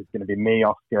 8:30. There's going to be me,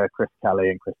 Oscar, Chris Kelly,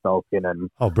 and Chris Tolkien, and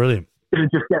brilliant!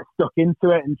 Just get stuck into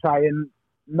it and try and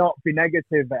not be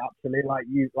negative, but actually, like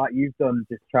you've done,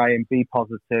 just try and be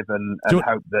positive and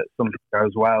hope that something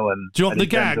goes well. And do you want the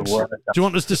gags? Do you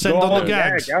want us to send on the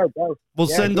gags? Yeah, go. We'll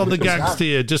send on the gags to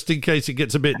you just in case it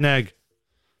gets a bit neg.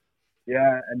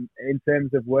 Yeah, and in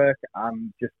terms of work,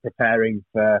 I'm just preparing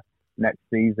for next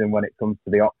season when it comes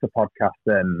to the OPTA podcast,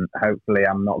 and hopefully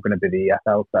I'm not going to be the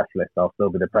EFL specialist. I'll still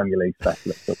be the Premier League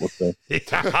specialist, but we'll see.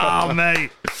 Oh,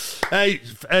 mate. Hey,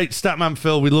 Statman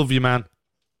Phil, we love you, man.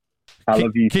 I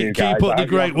love you too, guys. Keep up the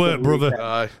great work,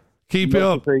 brother. Keep it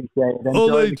up. Appreciate it.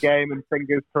 Enjoy the game and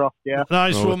fingers crossed, yeah.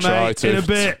 Nice one, mate. In a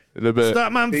bit.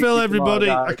 Statman Phil, everybody.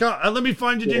 Tomorrow, I can't. Let me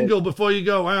find your jingle before you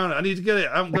go. Hang on, I need to get it.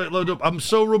 I haven't got it loaded up. I'm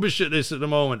so rubbish at this at the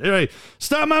moment. Anyway,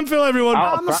 Statman Phil, everyone.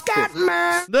 I'm a scat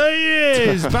man. There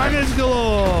he is. Bangers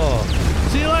galore.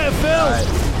 See you later, Phil.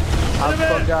 Have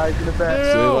fun, guys. In a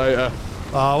bit. See you later.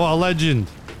 Oh, what a legend.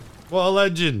 What a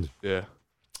legend. Yeah.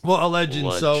 What a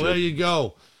legend. So there you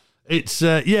go. It's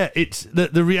it's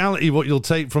the reality. What you'll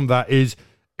take from that is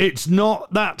it's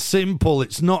not that simple.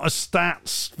 It's not a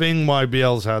stats thing.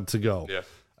 YBL's had to go,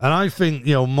 and I think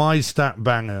my stat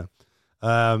banger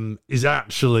is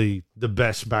actually the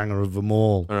best banger of them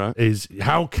all. Right. Is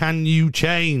how can you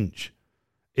change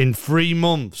in 3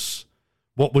 months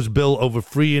what was built over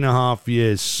 3.5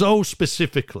 years so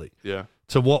specifically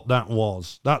to what that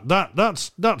was.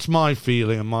 That's my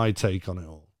feeling and my take on it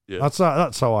all. Yeah.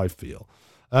 That's how I feel.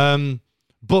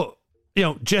 But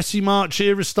Jesse March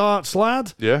era starts,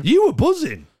 lad. Yeah, you were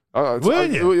buzzing,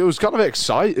 weren't you? It was kind of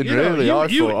exciting, really.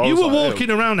 You were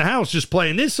walking around the house just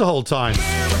playing this the whole time.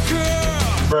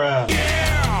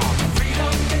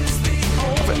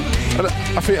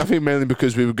 I think mainly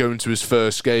because we were going to his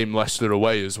first game, Leicester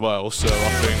away as well. So I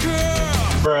think,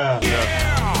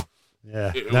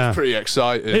 Yeah, it was pretty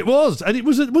exciting. It was, and it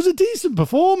was a decent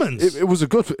performance. It was a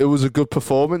good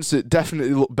performance. It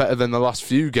definitely looked better than the last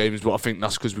few games, but I think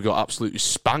that's because we got absolutely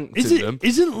spanked in them.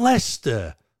 Isn't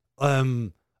Leicester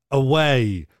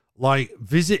away, like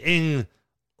visiting,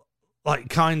 like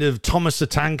kind of Thomas the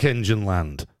Tank Engine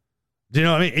land? Do you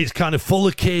know what I mean? It's kind of full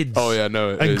of kids. Oh yeah,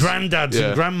 no, and granddads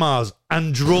and grandmas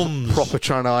and drums. Proper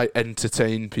trying to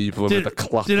entertain people with the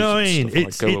clappers. Do you know what I mean?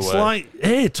 It's like,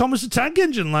 hey, Thomas the Tank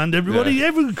Engine land, everybody,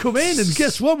 everyone come in, and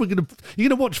guess what? You're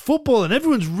gonna watch football, and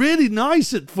everyone's really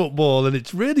nice at football, and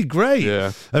it's really great.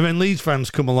 Yeah. And then Leeds fans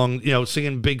come along,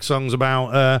 singing big songs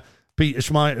about Peter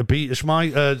Schmeichel's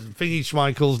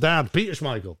dad. Peter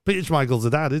Schmeichel's the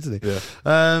dad, isn't he?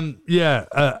 Yeah.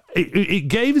 It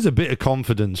gave us a bit of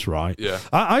confidence, right? Yeah.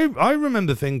 I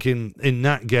remember thinking in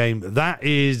that game that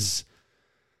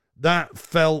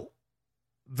felt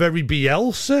very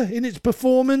Bielsa in its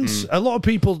performance. A lot of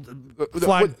people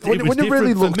flagged it was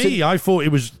different. For me, I thought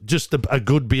it was just a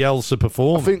good Bielsa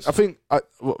performance. I think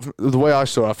the way I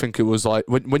saw it, I think it was like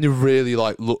when you really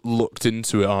like looked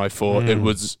into it, I thought there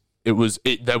was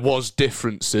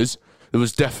differences. There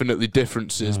was definitely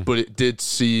differences, but it did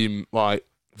seem like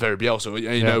very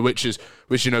Bielsa, which is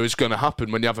going to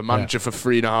happen when you have a manager for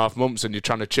 3.5 months and you're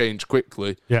trying to change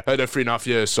quickly. Yeah. No, 3.5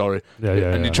 years, sorry.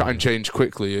 And you try and change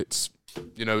quickly. It's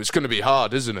it's going to be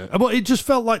hard, isn't it? Well, it just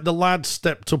felt like the lad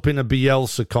stepped up in a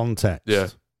Bielsa context. Yeah.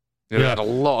 He had a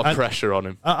lot of pressure on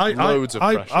him. Loads of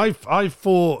pressure. I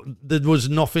thought there was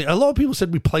nothing. A lot of people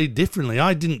said we played differently.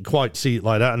 I didn't quite see it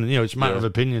like that, and it's a matter of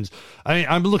opinions. I mean,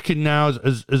 I'm looking now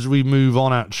as we move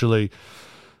on. Actually,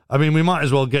 I mean, we might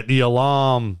as well get the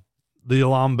alarm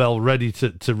bell ready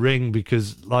to ring,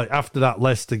 because like after that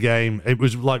Leicester game, it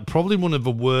was like probably one of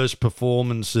the worst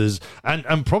performances,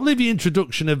 and probably the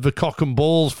introduction of the cock and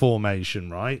balls formation,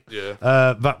 right? Yeah.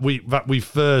 That we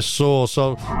first saw.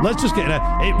 So let's just get in it.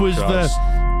 It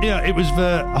was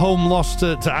the home loss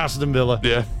to Aston Villa.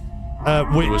 Yeah.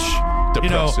 Which it was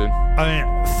depressing. I mean,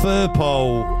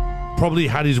 Firpo probably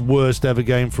had his worst ever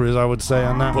game for us, I would say,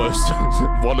 on that.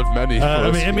 One of many.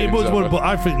 I mean, it was one, but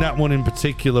I think that one in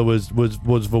particular was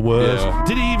the worst. Yeah.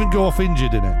 Did he even go off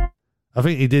injured in it? I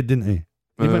think he did, didn't he?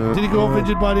 Did he go off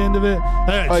injured by the end of it?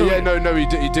 No, he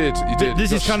did.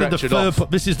 This is kind of the Firpo.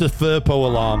 This is the Firpo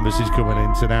alarm. This is coming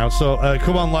into now. So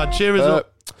come on, lad, cheer us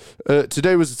up.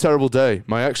 Today was a terrible day.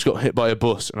 My ex got hit by a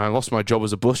bus, and I lost my job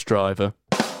as a bus driver.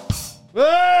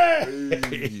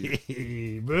 Hey!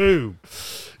 Boom.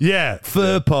 Yeah,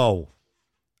 Firpo.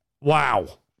 Wow.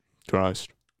 Christ.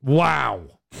 Wow.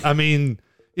 I mean,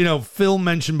 Phil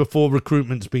mentioned before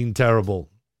recruitment's been terrible.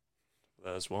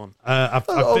 There's one. I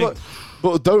think,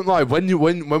 but don't lie.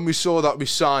 When we saw that we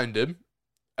signed him,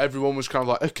 everyone was kind of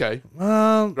like, okay,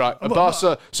 right.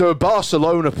 A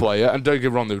Barcelona player, and don't get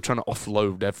me wrong, they were trying to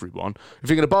offload everyone. If you're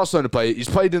thinking a Barcelona player, he's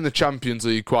played in the Champions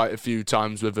League quite a few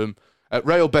times with them. At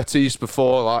Real Betis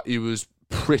before that, he was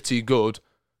pretty good.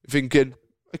 Thinking,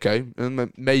 okay,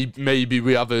 maybe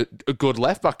we have a good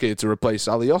left back here to replace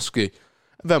Alioski.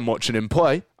 And then watching him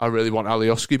play, I really want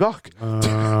Alioski back.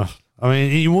 I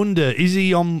mean, you wonder, is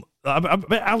he on? I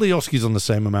bet Alioski's on the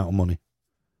same amount of money.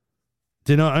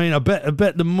 Do you know what I mean? I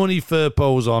bet the money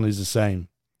Firpo's on is the same.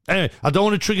 Anyway, I don't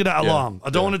want to trigger that alarm.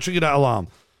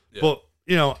 Yeah. But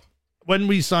when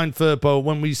we signed Firpo,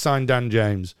 when we signed Dan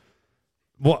James,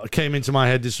 what came into my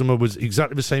head this summer was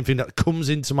exactly the same thing that comes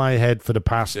into my head for the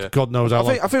past God knows how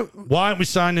long. I think why aren't we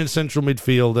signing a central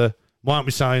midfielder? Why aren't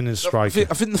we signing a striker?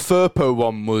 I think the Firpo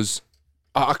one was...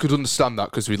 I could understand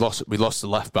that because we lost the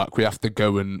left back. We have to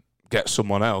go and get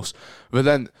someone else. But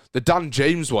then the Dan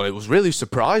James one, it was really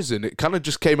surprising. It kind of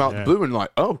just came out of the blue and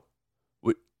like, oh,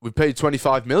 we paid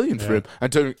 25 million for him.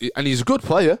 And he's a good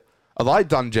player. I like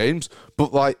Dan James,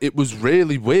 but like it was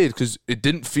really weird because it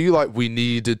didn't feel like we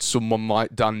needed someone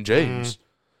like Dan James.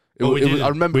 I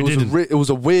remember it was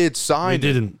a weird sign. We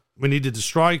didn't. We needed a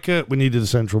striker. We needed a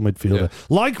central midfielder,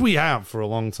 like we have for a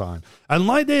long time, and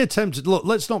like they attempted. Look,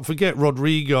 let's not forget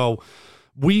Rodrigo.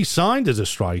 We signed as a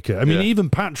striker. I mean, even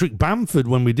Patrick Bamford,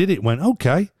 when we did it, went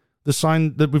okay. The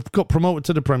sign that we've got promoted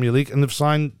to the Premier League, and they've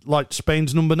signed like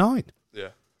Spain's number 9.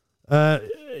 Yeah.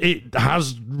 It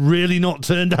has really not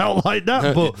turned out like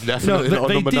that, but they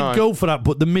did 9. Go for that.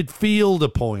 But the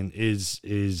midfielder point is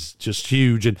just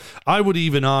huge, and I would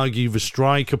even argue the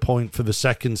striker point for the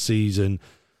second season.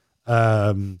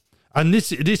 And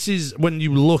this is when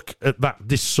you look at that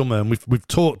this summer, and we've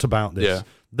talked about this. Yeah.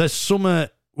 This summer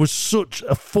was such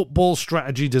a football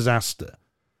strategy disaster.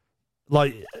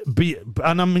 And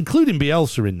I'm including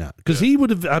Bielsa in that because he would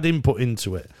have had input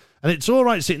into it. And it's all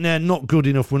right sitting there, not good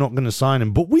enough, we're not going to sign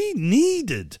him. But we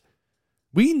needed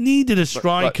We needed a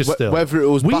striker still. Whether it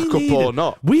was backup or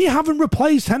not. We haven't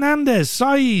replaced Hernandez,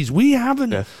 Saiz. We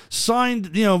haven't signed,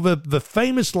 the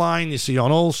famous line you see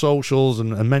on all socials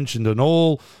and mentioned in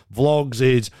all vlogs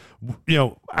is,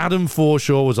 Adam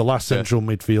Forshaw was the last central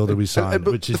midfielder we signed,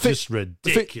 which is just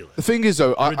ridiculous. The thing is,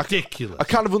 though, ridiculous. I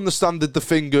kind of understand the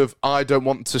thing of I don't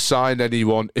want to sign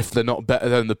anyone if they're not better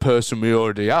than the person we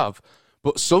already have.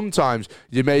 But sometimes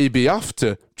you maybe have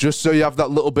to, just so you have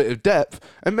that little bit of depth,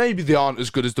 and maybe they aren't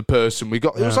as good as the person we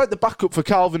got. It was like the backup for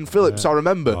Calvin Phillips. I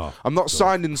remember. I'm not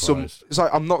signing some. It's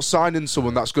like I'm not signing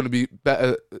someone that's going to be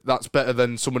better. That's better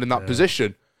than someone in that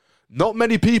position. Not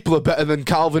many people are better than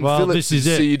Calvin Phillips in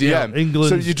CDM. England,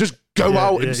 so you just go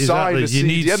out and sign a CDM. You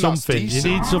need something. You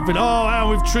need something. Oh,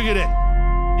 we've triggered it.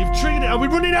 You've triggered it. Are we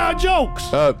running out of jokes?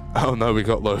 Oh no, we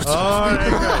got loads. Oh,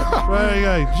 there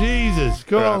you go. Jesus.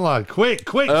 Go on, lad. Quick,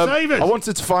 save it. I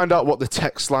wanted to find out what the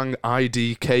tech slang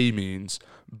IDK means,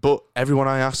 but everyone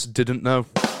I asked didn't know.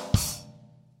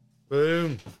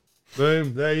 Boom.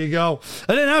 There you go.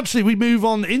 And then actually we move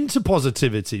on into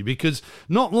positivity, because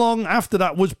not long after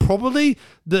that was probably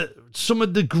some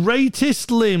of the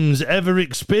greatest limbs ever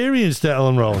experienced at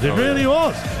Ellen Road. It really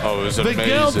was. Oh, it was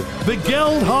amazing. The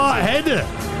Geldhart header.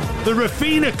 The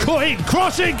Rafina cut it,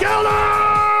 cross it,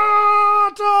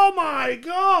 Geldhart! Oh my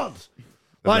God.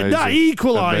 Like that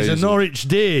equaliser Norwich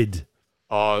did.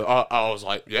 Oh, I was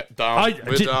like, down.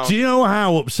 Do you know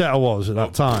how upset I was at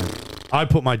that time? I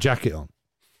put my jacket on.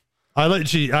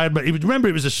 Remember,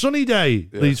 it was a sunny day,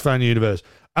 Leeds Fan Universe,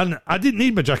 and I didn't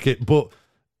need my jacket, but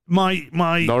my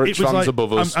Norwich it was fans like,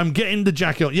 above us. I'm getting the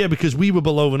jacket on, because we were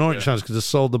below the Norwich fans because I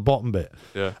sold the bottom bit.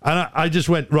 Yeah, and I just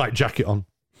went, right, jacket on.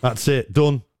 That's it,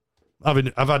 done. I've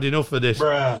had enough of this.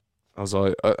 Bruh. I was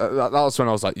like, that was when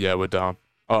I was like, we're down.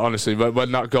 Honestly,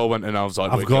 when that goal went in, I was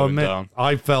like, we're going down.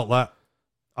 I felt that.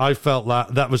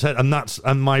 That was it,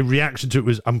 and my reaction to it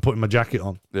was, I'm putting my jacket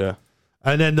on. Yeah,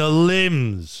 and then the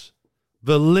limbs.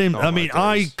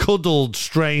 I cuddled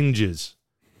strangers.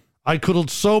 I cuddled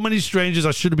so many strangers,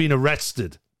 I should have been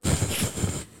arrested.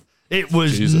 It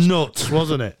was nuts,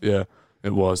 wasn't it? Yeah, it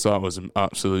was. That was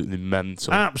absolutely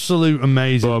mental. Absolute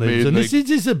amazing. And this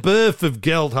is the birth of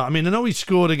Geldhart. I mean, I know he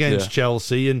scored against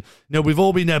Chelsea, and we've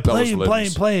all been there playing.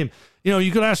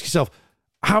 You could ask yourself,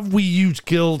 have we used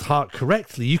Geldhart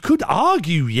correctly? You could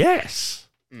argue yes.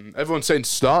 Everyone's saying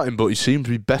starting, but he seemed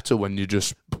to be better when you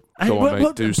just go on,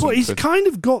 mate, do something. But he's kind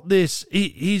of got this.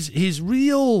 His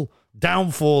real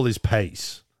downfall is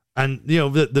pace, and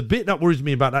the bit that worries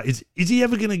me about that is he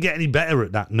ever going to get any better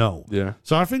at that? No. Yeah.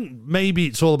 So I think maybe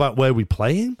it's all about where we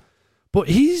play him. But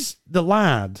he's the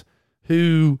lad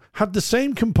who had the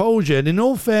same composure, and in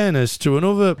all fairness to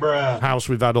another house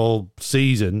we've had all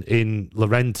season in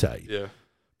Llorente. Yeah.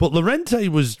 But Llorente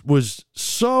was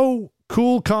so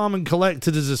cool, calm, and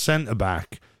collected as a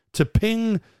centre-back to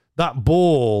ping that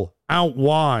ball out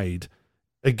wide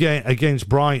against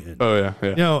Brighton. Oh,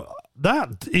 yeah.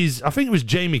 That is, I think it was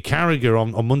Jamie Carragher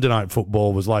on Monday Night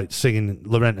Football was like singing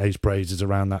Llorente's praises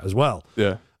around that as well.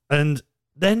 Yeah. And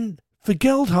then for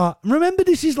Geldhart, remember,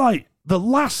 this is like the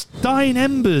last dying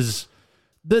embers.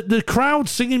 The crowd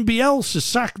singing Bielsa,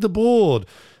 sack the board.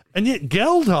 And yet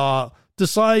Geldhart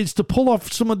decides to pull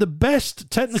off some of the best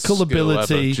technical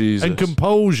ability and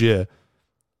composure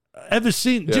ever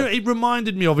seen. Yeah. It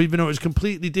reminded me of, even though it was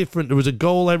completely different, there was a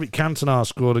goal Eric Cantona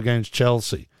scored against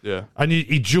Chelsea. Yeah. And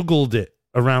he juggled it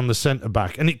around the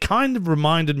centre-back. And it kind of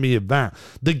reminded me of that.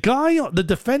 The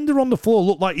defender on the floor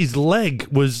looked like his leg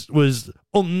was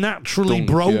unnaturally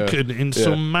broken in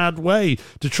some mad way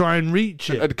to try and reach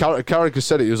it. And Carragher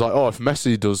said it. He was like, if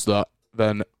Messi does that,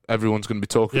 then everyone's going to be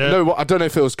talking. Yeah. No, I don't know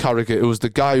if it was Carragher. It was the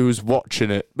guy who was watching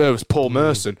it. No, it was Paul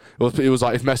Merson. It was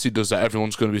like, if Messi does that,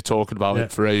 everyone's going to be talking about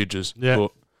it for ages. Yeah.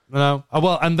 But, no.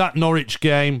 Well, and that Norwich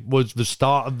game was the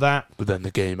start of that. But then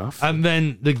the game after. And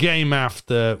then the game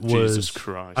after was... Jesus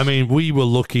Christ. I mean, we were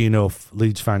lucky enough,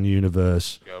 Leeds Fan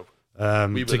Universe,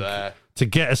 we were there to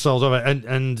get ourselves over.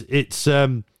 And it's...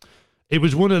 it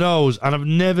was one of those, and I've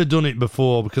never done it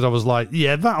before because I was like,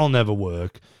 that'll never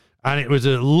work. And it was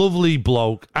a lovely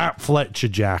bloke at Fletcher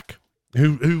Jack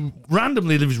who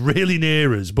randomly lives really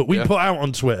near us, but we put out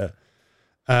on Twitter,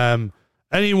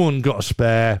 anyone got a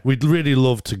spare, we'd really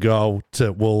love to go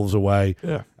to Wolves away.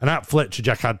 Yeah. And at Fletcher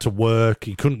Jack had to work.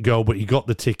 He couldn't go, but he got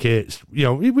the tickets.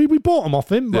 We bought them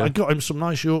off him, but I got him some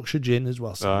nice Yorkshire gin as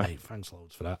well. So, mate, thanks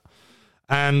loads for that.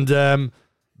 And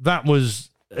that was...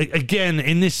 Again,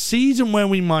 in this season where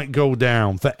we might go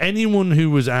down, for anyone who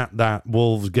was at that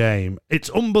Wolves game, it's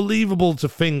unbelievable to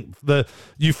think the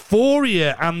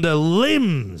euphoria and the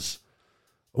limbs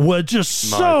were just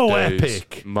so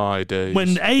epic. My days.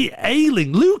 When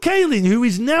Luke Ayling, who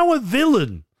is now a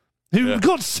villain, who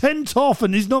got sent off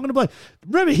and is not going to play.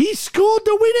 Remember, he scored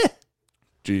the winner.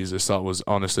 Jesus, that was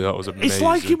amazing. It's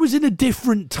like it was in a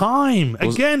different time.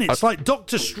 Again, it's like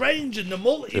Doctor Strange in the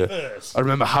multiverse. I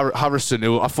remember Harrison,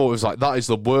 I thought it was like, that is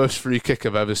the worst free kick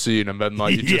I've ever seen. And then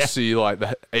like you just see like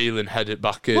the Ayling head it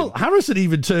back in. Well, Harrison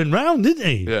even turned round, didn't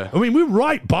he? Yeah. I mean, we were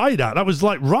right by that. That was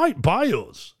like right by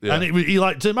us. Yeah. And he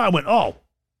like turned around and went, oh.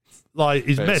 Like,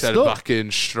 he's messed up. Back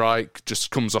in, strike,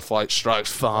 just comes off like strikes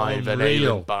 5 and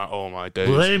Ayling back. Oh, my days.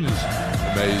 Limbs.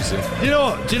 Amazing. Do you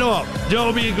know what? What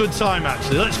would be a good time,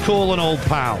 actually? Let's call an old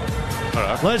pal. All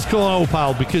right. Let's call an old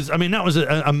pal, because, I mean, that was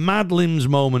a Mad Limbs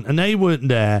moment, and they weren't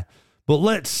there. But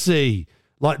let's see,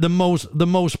 like, the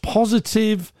most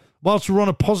positive, whilst we're on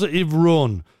a positive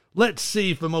run, let's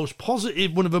see if one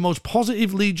of the most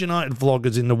positive Leeds United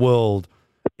vloggers in the world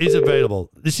is available.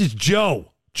 This is Joe.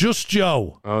 Just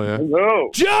Joe. Oh, yeah. Hello.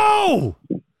 Joe!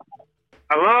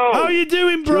 Hello. How you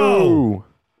doing, bro? Joe.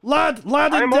 Lad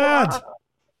and Dad.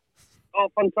 Oh,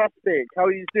 fantastic. How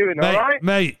are you doing? Mate, all right?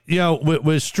 Mate,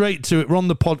 we're straight to it. We're on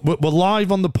the we're live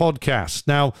on the podcast.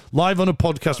 Now, live on a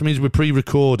podcast means we're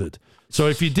pre-recorded. So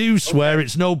if you do swear,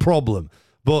 it's no problem.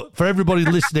 But for everybody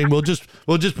listening, we'll just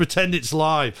pretend it's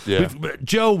live. Yeah.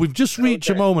 Joe, we've just reached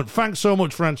a moment. Thanks so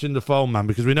much for answering the phone, man,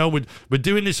 because we know we're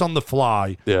doing this on the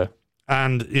fly. Yeah.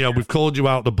 And, we've called you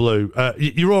out the blue.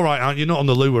 You're all right, aren't you? You're not on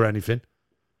the loo or anything?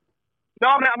 No,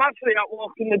 mate, I'm actually out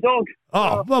walking the dog.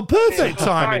 Oh, well, perfect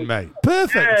timing, mate.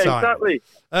 Perfect timing.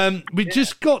 Exactly. We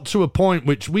just got to a point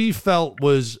which we felt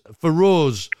was, for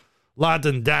us, Lad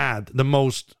and Dad, the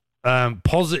most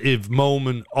positive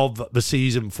moment of the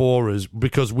season for us,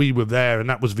 because we were there, and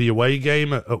that was the away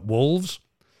game at Wolves.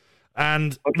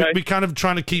 And we kind of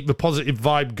trying to keep the positive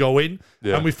vibe going.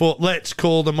 Yeah. And we thought, let's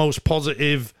call the most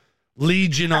positive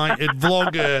Leeds United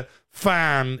vlogger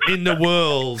fan in the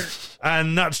world,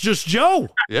 and that's just Joe.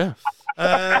 Yeah.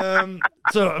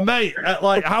 So, mate,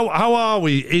 like, how are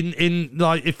we? In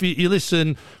like, if you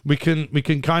listen, we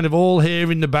can kind of all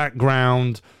hear in the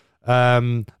background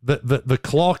the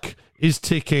clock is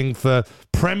ticking for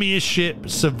Premiership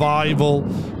survival.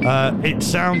 It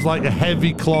sounds like a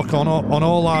heavy clock on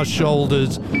all our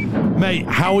shoulders. Mate,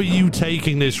 how are you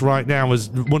taking this right now as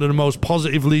one of the most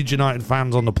positive Leeds United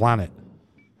fans on the planet?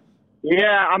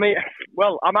 Yeah, I mean,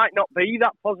 well, I might not be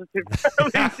that positive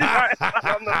Leeds United fan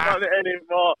on the planet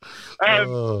anymore.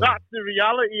 That's the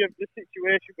reality of the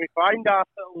situation we find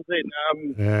ourselves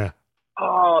in.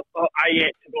 I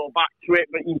hate to go back to it,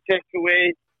 but you take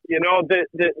away,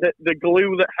 the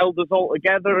glue that held us all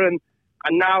together, and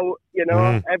now,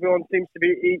 everyone seems to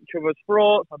be at each other's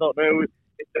throats. I don't know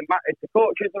if the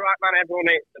coach is the right man. Everyone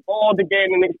hates the board again,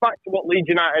 and it's back to what Leeds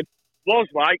United was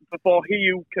like before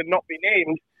he who cannot be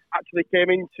named actually came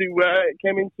into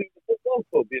the football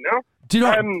club. Do you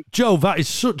know, Joe? That is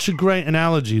such a great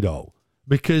analogy, though.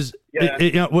 Because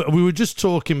we were just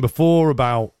talking before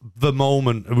about the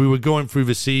moment we were going through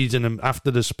the season and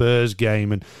after the Spurs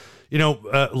game, and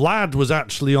Lad was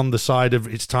actually on the side of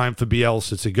it's time for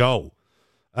Bielsa to go,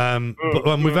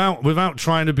 but without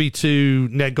trying to be too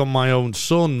neg on my own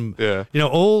son,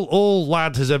 all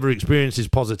Lad has ever experienced is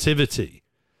positivity.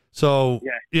 So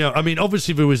I mean,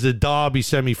 obviously there was the Derby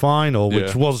semi-final,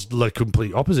 which was the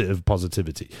complete opposite of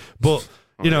positivity, but.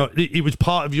 It was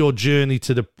part of your journey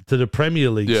to the Premier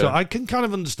League. Yeah. So I can kind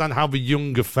of understand how the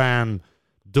younger fan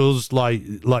does like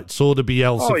sort of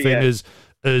Bielsa thing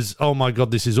as oh my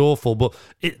God, this is awful. But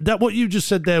that what you just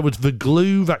said there was the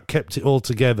glue that kept it all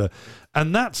together,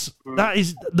 and that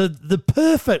is the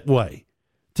perfect way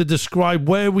to describe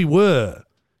where we were.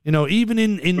 Even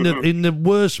in the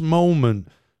worst moment,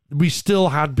 we still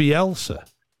had Bielsa.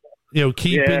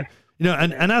 Keeping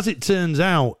and as it turns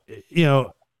out,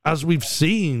 as we've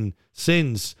seen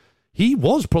since, he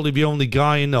was probably the only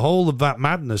guy in the whole of that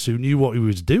madness who knew what he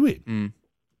was doing. Mm.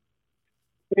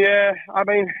 Yeah, I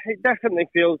mean, it definitely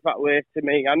feels that way to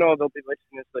me. I know there'll be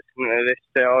listeners listening to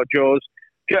this, or Joe's.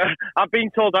 I've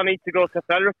been told I need to go to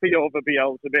therapy over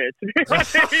Bielsa, to be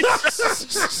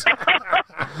honest.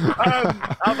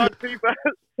 I've had people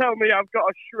tell me I've got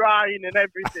a shrine and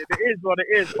everything. It is what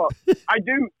it is, but I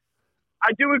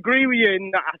do agree with you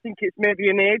in that I think it's maybe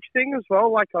an age thing as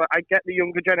well. Like, I get the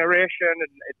younger generation, and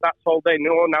that's all they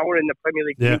know. Now we're in the Premier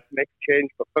League to make a change.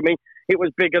 But for me, it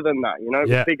was bigger than that. It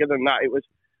was bigger than that. It was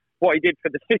what he did for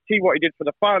the city, what he did for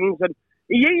the fans. And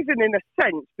he even, in a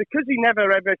sense, because he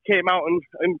never ever came out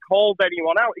and called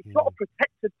anyone out, he sort of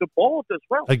protected the board as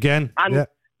well. Again. And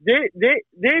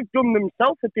they've done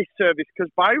themselves a disservice, because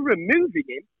by removing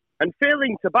him and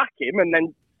failing to back him and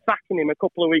then sacking him a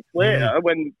couple of weeks later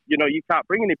when, you know, you can't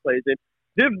bring any players in.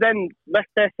 They've then left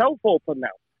themselves open now.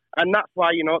 And that's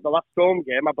why, you know, at the last home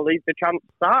game, I believe the chance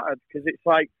started, because it's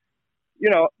like, you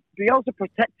know, Bielsa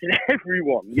protected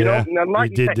everyone, you know. And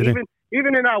like you said,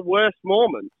 even in our worst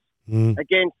moments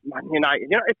against Man United,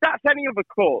 you know, if that's any other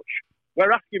coach,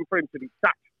 we're asking for him to be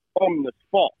sacked on the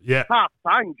spot. Yeah.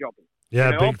 Half-time jobbing.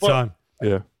 Yeah, you know? Big time.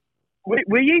 Yeah.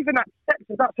 We even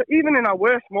accepted that. So even in our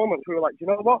worst moments, we were like, you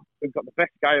know what? We've got the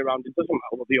best guy around. It doesn't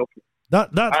matter what the open.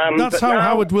 That's how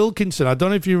Howard Wilkinson, I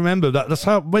don't know if you remember that. That's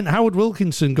how, when Howard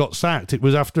Wilkinson got sacked, it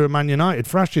was after a Man United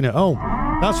thrashing at home.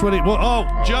 That's what it was. Oh,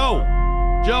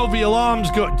 Joe, the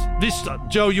alarm's got this.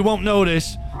 Joe, you won't know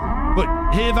this, but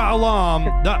hear that alarm.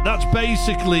 That's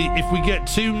basically, if we get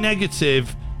too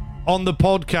negative on the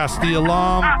podcast, the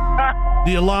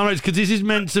alarm is, because this is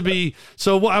meant to be.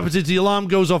 So what happens is the alarm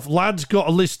goes off. Lad's got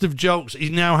a list of jokes. He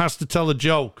now has to tell a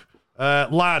joke.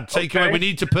 Lad, take it away. We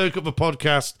need to perk up the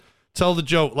podcast. Tell the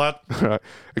joke, lad. Right.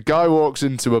 A guy walks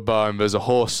into a bar and there's a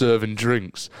horse serving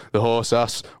drinks. The horse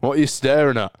asks, "What are you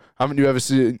staring at? Haven't you ever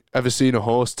seen a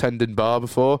horse tending bar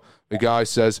before?" The guy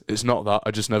says, "It's not that.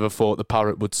 I just never thought the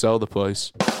parrot would sell the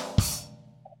place."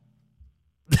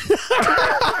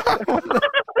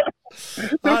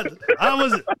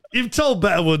 You've told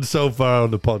better ones so far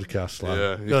on the podcast, lad.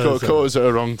 Yeah, you caught us at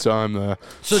a wrong time there.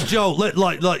 So, Joe,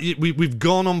 we've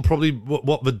gone on probably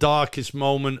what the darkest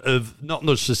moment of not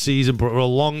just the season, but a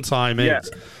long time is.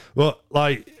 Well,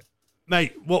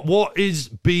 mate, what is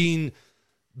been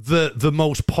the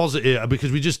most positive?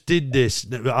 Because we just did this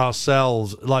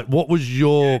ourselves. Like, what was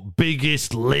your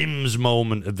biggest limbs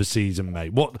moment of the season,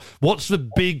 mate? What's the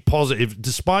big positive,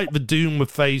 despite the doom we're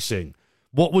facing?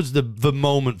 What was the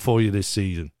moment for you this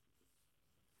season?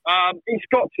 It's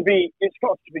got to be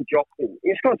Joffrey.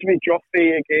 It's got to be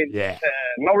Joffrey against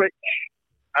Norwich.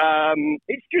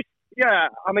 It's just,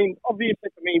 I mean, obviously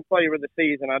for me, player of the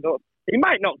season, he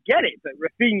might not get it, but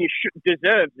Rafinha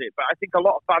deserves it. But I think a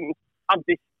lot of fans have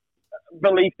this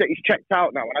belief that he's checked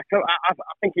out now, and I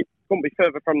think it couldn't be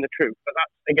further from the truth. But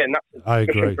that's a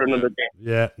discussion for another day.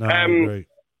 Yeah, no, I agree.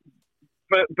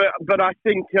 But I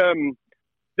think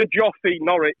the Joffrey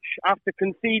Norwich, after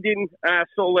conceding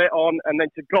so late on, and then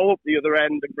to go up the other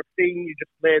end, and Rafinha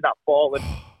just lay that ball, and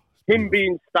him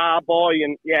being star boy,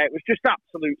 and it was just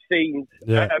absolute scenes.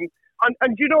 Yeah.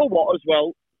 And you know what as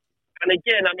well? And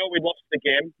again, I know we lost the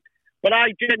game, but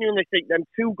I genuinely think them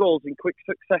 2 goals in quick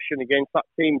succession against that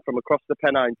team from across the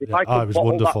Pennines, if I could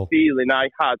bottle that feeling I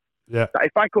had, that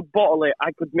if I could bottle it,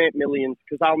 I could make millions,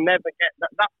 because I'll never get that.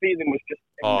 That feeling was just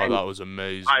immense. Oh, that was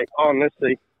amazing.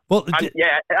 Honestly. Well,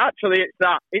 actually, it's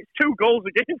that. It's 2 goals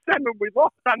against them and we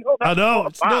lost. I know.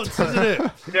 It's nuts, isn't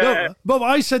it? No, but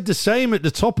I said the same at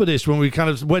the top of this when we kind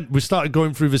of we started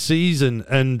going through the season,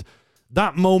 and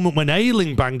that moment when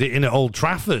Ayling banged it in at Old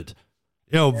Trafford,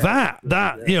 you know,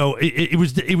 you know,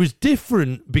 it was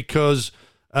different because,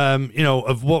 you know,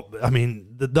 of what, I mean,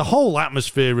 the whole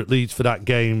atmosphere at Leeds for that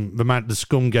game, the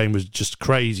Scum game, was just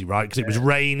crazy, right? Because it was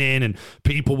raining and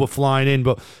people were flying in.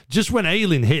 But just when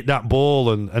Ayling hit that ball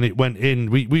and it went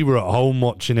in, we were at home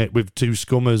watching it with 2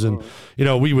 Scummers, and, you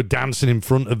know, we were dancing in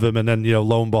front of them, and then, you know,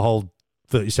 lo and behold,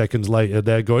 30 seconds later,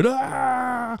 they're going,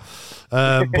 ah!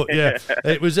 But yeah,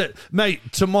 it was it.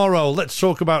 Mate, tomorrow, let's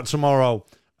talk about tomorrow.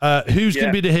 Who's going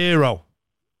to be the hero?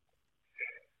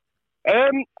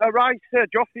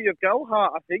 Joffrey of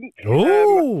Gelhardt, I think.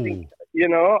 Oh, you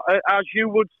know, as you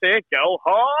would say,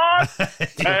 Gelhardt.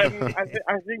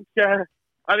 I think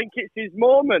it's his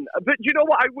moment. But you know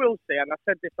what I will say, and I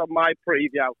said this on my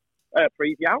preview,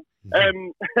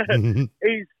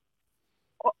 is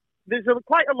there's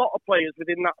quite a lot of players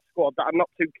within that squad that I'm not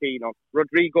too keen on.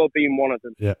 Rodrigo being one of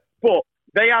them. Yeah. But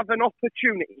they have an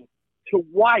opportunity to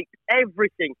wipe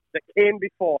everything that came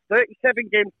before. 37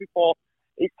 games before.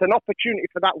 It's an opportunity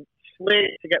for that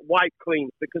slate to get wiped clean,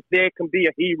 because they can be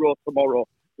a hero tomorrow.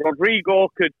 Rodrigo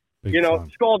could,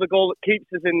 score the goal that keeps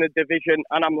us in the division.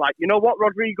 And I'm like, you know what,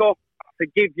 Rodrigo? I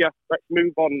forgive you. Let's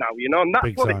move on now, you know. And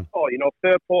that's what it's for, you know.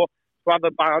 Firpo to have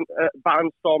a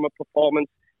barnstormer performance.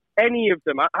 Any of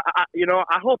them. I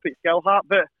hope it's Gelhardt,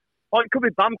 but it could be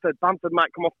Bamford. Bamford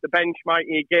might come off the bench, might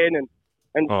he, again,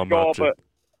 and score. But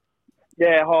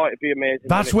it'd be amazing.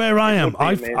 That's where I am.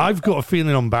 I've got a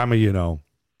feeling on Bama, you know.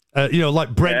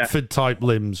 Like Brentford type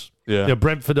limbs. Yeah.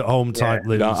 Brentford at home type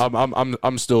limbs. Yeah,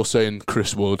 I'm still saying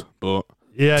Chris Wood, but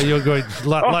yeah, you're going.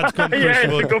 Let's go, Chris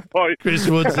Wood. It's a good point. Chris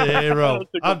Wood's the hero.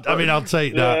 I mean, I'll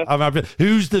take that. I'm happy.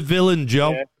 Who's the villain,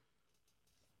 Joe? Yeah.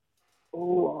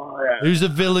 Who's the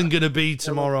villain going to be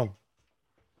tomorrow?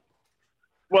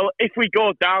 Well, if we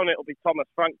go down, it'll be Thomas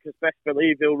Frank, because best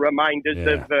believe he'll remind us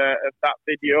of that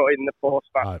video in the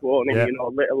post-match warning,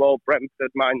 little old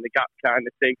Brentford mind the gap kind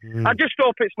of thing. I just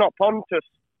hope it's not Pontus.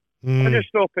 I just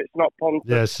hope it's not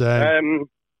Pontus.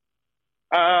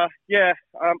 Yes,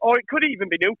 or it could even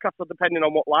be Newcastle, depending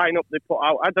on what lineup they put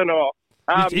out. I don't know.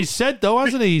 He said, though,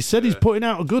 hasn't he? He said he's putting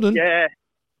out a good one. Yeah,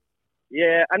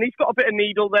 and he's got a bit of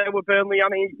needle there with Burnley,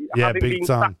 and having been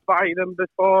sacked by them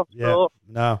before. Yeah, so,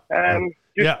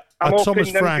 I'm hoping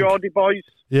Thomas them Frank. Geordie boys.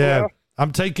 Yeah,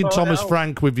 I'm taking Thomas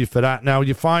Frank with you for that. Now,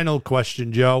 your final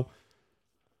question, Joe.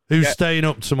 Who's staying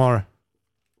up tomorrow?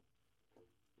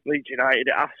 Leeds United,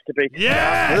 it has to be.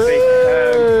 Yes!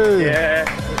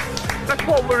 That's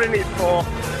what we're in it for.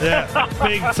 Yeah,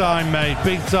 big time, mate.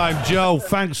 Big time. Joe,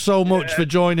 thanks so much for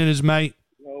joining us, mate.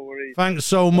 No worries. Thanks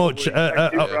so much.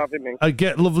 Thank you for having me. I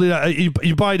get lovely.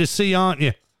 You by the sea, aren't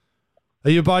you?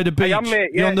 Are you by the beach? I am, mate,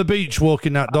 You're on the beach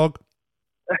walking that dog?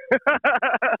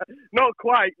 Not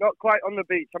quite on the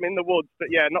beach. I'm in the woods, but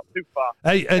not too far.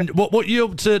 Hey, and what you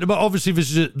up to? But obviously,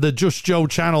 this is the Just Joe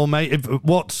channel, mate.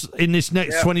 What's in this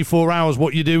next 24 hours?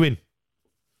 What you doing?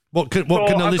 What can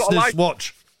the listeners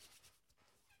watch?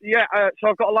 Yeah, so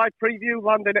I've got a live preview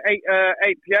landing at 8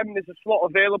 p.m. There's a slot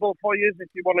available for you if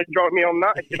you want to join me on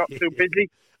that, if you're not too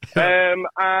busy.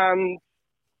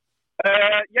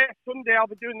 Sunday I'll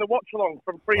be doing the watch-along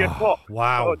from 3 o'clock.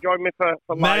 Wow. So join me for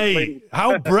live. Mate,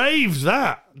 how brave's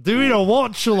that? Doing a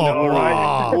watch-along.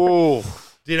 Wow.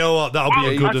 Do you know what? That'll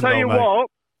be a good one, I tell you mate. what,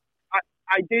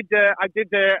 I did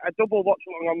a double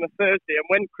watch-along on the Thursday, and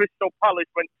when Crystal Palace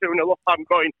went 2-0 up, I'm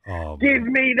going, give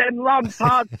me them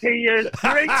Lampard tears.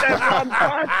 Bring them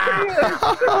Lampard tears.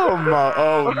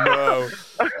 Oh, no.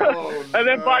 And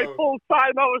then by full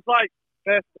time, I was like,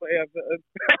 best play Everton.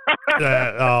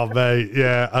 Mate,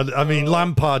 yeah. I mean,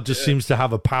 Lampard just seems to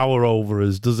have a power over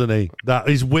us, doesn't he? That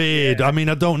is weird. Yeah. I mean,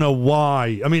 I don't know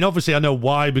why. I mean, obviously I know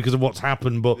why because of what's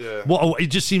happened, but it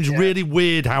just seems really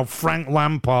weird how Frank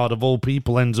Lampard, of all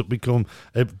people, ends up becoming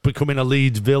a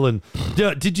Leeds villain.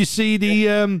 Did you see the...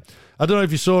 I don't know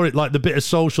if you saw it, like the bit of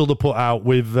social they put out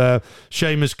with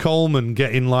Seamus Coleman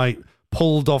getting like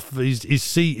pulled off his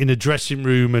seat in a dressing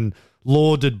room and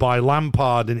lauded by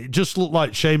Lampard, and it just looked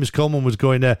like Seamus Coleman was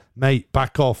going there, mate,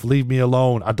 back off, leave me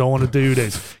alone, I don't want to do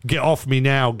this, get off me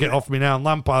now, and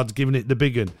Lampard's giving it the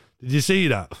big one. Did you see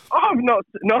that? I've not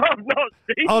seen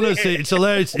Honestly, it. it's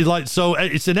hilarious.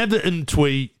 It's an Everton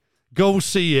tweet, go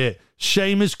see it.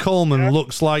 Seamus Coleman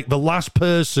looks like the last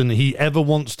person he ever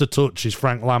wants to touch is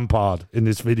Frank Lampard in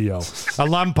this video.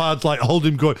 And Lampard's like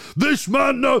holding him going, this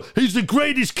man, no, he's the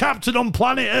greatest captain on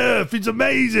planet Earth. He's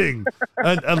amazing.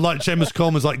 and like Seamus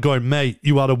Coleman's like going, mate,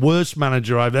 you are the worst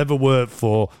manager I've ever worked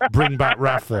for. Bring back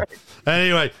Rafa.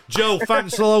 Anyway, Joe,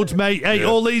 thanks a lot, mate. Hey,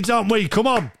 All Leeds, aren't we? Come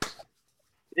on.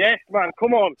 Yes, man,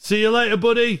 come on. See you later,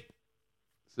 buddy.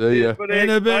 See ya.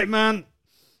 In a bit, man.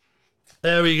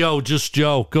 There we go, Just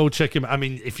Joe. Go check him. I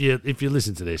mean, if you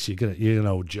listen to this, you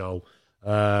know Joe.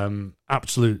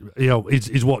 Absolute,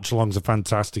 his watch-alongs are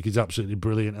fantastic. He's absolutely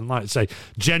brilliant, and like I say,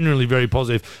 generally very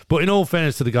positive. But in all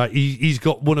fairness to the guy, he's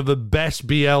got one of the best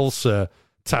Bielsa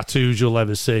tattoos you'll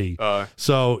ever see.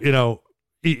 So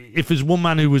if there's one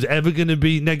man who was ever going to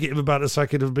be negative about the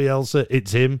sacking of Bielsa,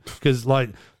 it's him. Because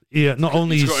not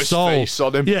only he's his got his soul, face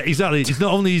on him. yeah, exactly. It's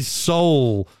not only his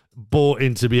soul bought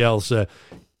into Bielsa.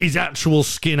 His actual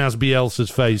skin has Bielsa's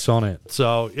face on it.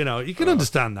 So, you can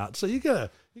understand that. So you can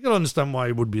understand why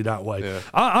it would be that way. Yeah.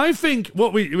 I think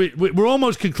what we're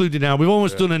almost concluding now. We've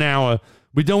almost done an hour.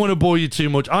 We don't want to bore you too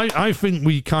much. I think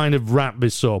we kind of wrap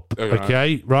this up,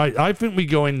 okay? Right? I think we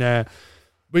go in there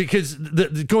because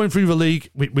going through the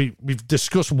league, we've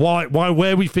discussed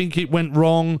where we think it went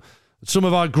wrong, some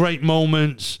of our great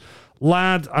moments.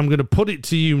 Lad, I'm going to put it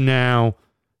to you now.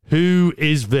 Who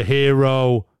is the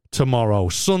hero tomorrow,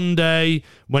 Sunday,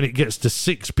 when it gets to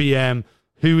 6 p.m,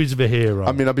 who is the hero?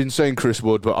 I mean, I've been saying Chris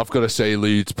Wood, but I've got to say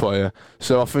Leeds player.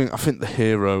 So I think the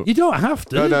hero. You don't have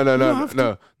to.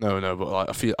 No. But like,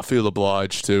 I feel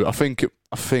obliged to. I think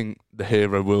the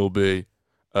hero will be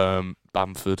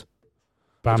Bamford.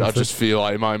 I just feel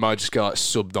like he might just get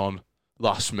subbed on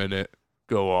last minute.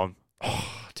 Go on.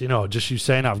 Do you know? Just you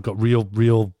saying that, I've got real.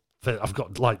 I've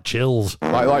got chills.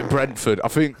 Like Brentford. I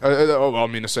think.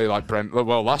 I say like Brentford.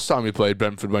 Well, last time we played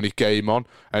Brentford when he came on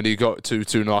and he got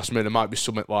 2-2 in the last minute, it might be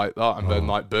something like that. And then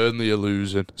Burnley are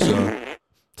losing. So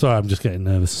sorry, I'm just getting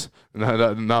nervous.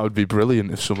 That would be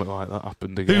brilliant if something like that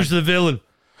happened again. Who's the villain?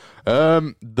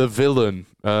 The villain.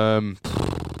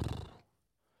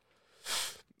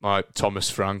 Like Thomas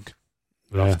Frank.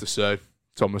 I'd have to say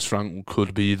Thomas Frank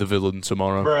could be the villain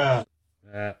tomorrow.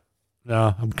 Yeah.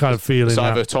 No, I'm kind of feeling it's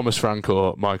either that. Thomas Frank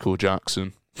or Michael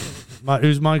Jackson.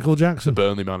 Who's Michael Jackson? The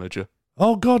Burnley manager.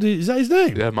 Oh, God, is that his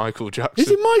name? Yeah, Michael Jackson. Is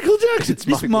it Michael Jackson?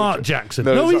 It's Mark Jackson.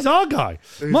 No, he's our guy.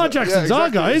 Mark Jackson's our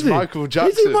guy, isn't he? Michael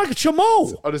Jackson. Is he Michael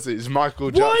Chamo? Honestly, it's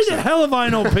Michael Jackson. Why the hell have I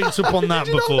not picked up on that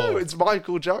before? No, it's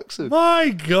Michael Jackson. My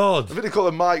God. I think they call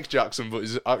him Mike Jackson, but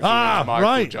it's actually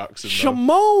Michael Jackson.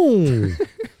 Chamo.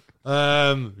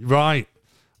 Right.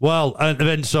 Well, and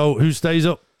then, so who stays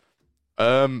up?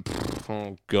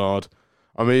 Oh, God.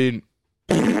 I mean...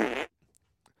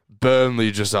 Burnley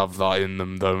just have that in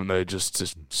them, don't they? Just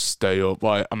to stay up.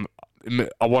 Like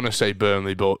I want to say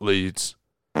Burnley, but Leeds.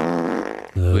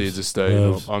 Leeds are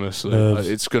staying up. Honestly,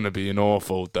 it's going to be an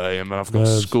awful day. I mean, I've got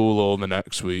school all the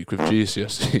next week with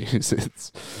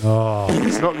GCSEs.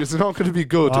 It's not going to be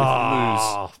good if we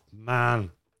lose. Man,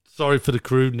 sorry for the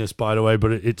crudeness, by the way,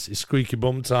 but it's squeaky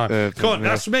bum time. Come on,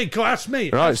 ask me. Ask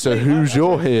me. Right. So, who's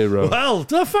your hero? Well,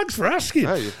 thanks for asking.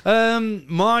 Hey.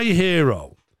 My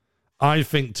hero. I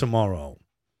think tomorrow,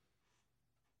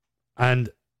 and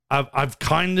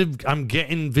I'm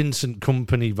getting Vincent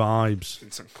Kompany vibes.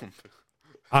 Vincent Kompany.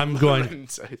 I'm going.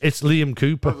 It's Liam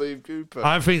Cooper. Liam Cooper.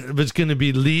 I think there's going to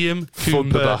be Liam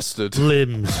Cooper bastard.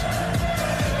 limbs.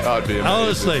 That'd be amazing.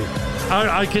 Honestly,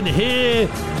 I can hear.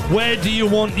 Where do you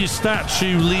want your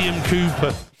statue, Liam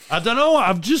Cooper? I don't know.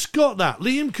 I've just got that.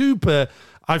 Liam Cooper,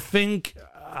 I think,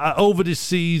 over this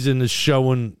season has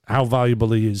shown how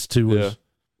valuable he is to us.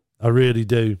 I really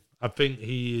do. I think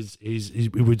he is. He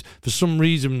would, for some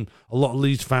reason, a lot of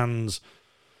Leeds fans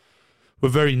were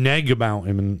very neg about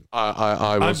him, and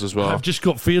I was as well. I've just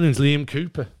got feelings, Liam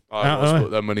Cooper. I was,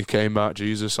 but then when he came back,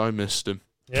 Jesus, I missed him.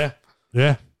 Yeah,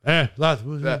 lad.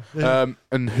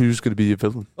 And who's going to be your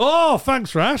villain? Oh, thanks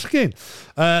for asking.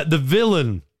 The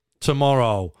villain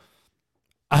tomorrow.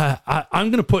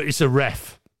 I'm going to put it's a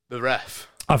ref. The ref.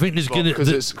 I think there's going to because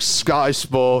it's Sky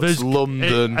Sports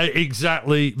London.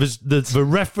 Exactly. The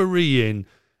refereeing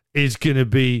is going to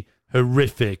be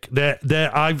horrific.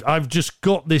 I've just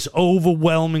got this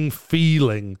overwhelming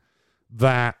feeling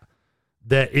that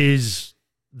there is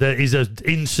an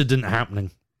incident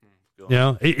happening. You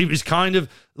know, it was kind of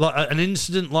like an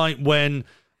incident like when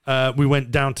we went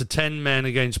down to 10 men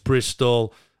against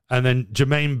Bristol, and then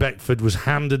Jermaine Beckford was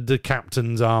handed the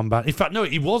captain's armband. In fact, no,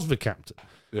 he was the captain.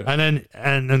 Yeah. And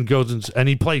then goes and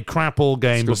he played crap all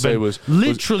game, but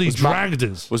literally dragged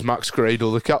us. Was Max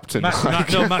Gradle the captain? Max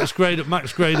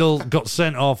Gradle got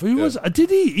sent off. Who was? Did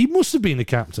he? He must have been the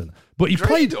captain, but he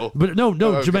played. But no,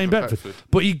 Jermaine Beckford.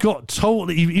 But he got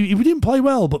totally. He didn't play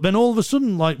well. But then all of a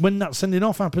sudden, like when that sending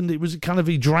off happened, it was kind of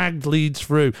he dragged Leeds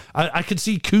through. I could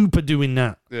see Cooper doing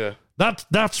that. Yeah,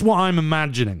 that's what I'm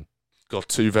imagining. Got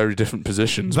two very different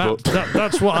positions.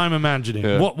 That's what I'm imagining.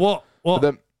 Yeah. What?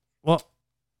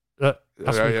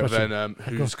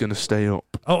 Who's going to stay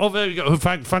up? Oh, there you go.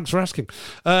 Thanks for asking.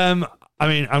 I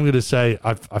mean, I'm going to say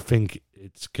I think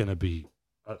it's going to be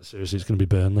seriously. It's going to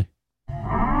be Burnley.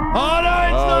 Oh no!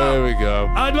 It's not. There we go.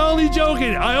 I'm only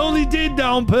joking. I only did that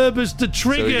on purpose to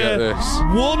trigger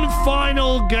one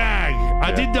final gag. Yeah.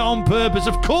 I did that on purpose.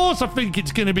 Of course, I think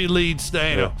it's going to be Leeds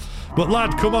staying up. But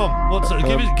lad, come on.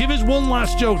 Give us one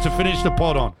last joke to finish the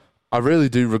pod on. I really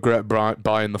do regret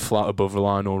buying the flat above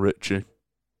Lionel Richie.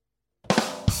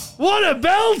 What a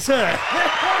belter!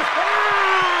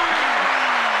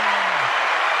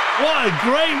 What a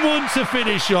great one to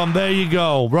finish on. There you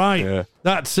go. Right. Yeah.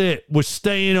 That's it. We're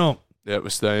staying up. Yeah, we're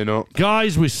staying up.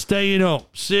 Guys, we're staying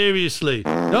up. Seriously.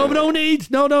 No,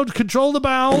 control the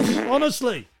bowels.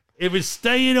 Honestly. It was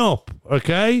staying up,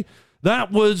 okay?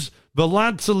 That was the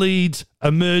Lad to Leeds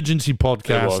emergency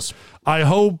podcast. It was. I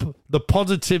hope the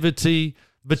positivity,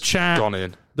 the chat,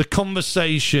 the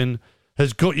conversation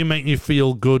has got you, making you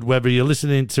feel good, whether you're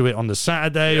listening to it on the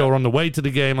Saturday or on the way to the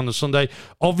game on the Sunday.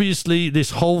 Obviously,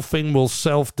 this whole thing will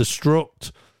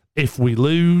self-destruct if we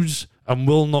lose and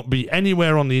will not be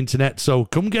anywhere on the internet, so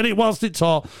come get it whilst it's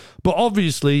hot. But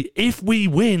obviously, if we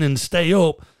win and stay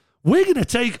up, we're going to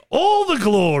take all the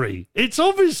glory. It's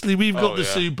obviously we've got the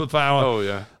superpower. Oh,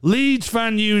 yeah. Leeds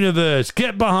fan universe,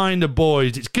 get behind the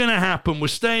boys. It's going to happen. We're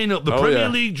staying up. The Premier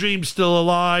League dream's still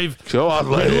alive. Go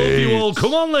on, Leeds. I love you all.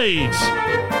 Come on, Leeds.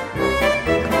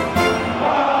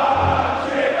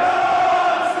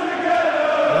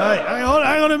 Right,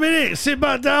 hang on a minute. Sit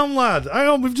back down, lad. Hang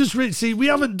on, we've just see, we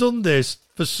haven't done this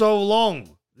for so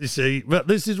long, you see. But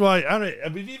this is why,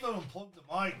 we've even unplugged the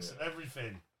mics and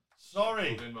everything.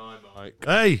 Sorry.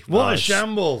 Hey, what a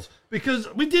shambles. Because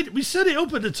we set it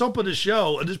up at the top of the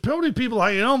show, and there's probably people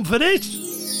hanging on for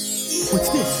this. What's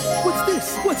this? What's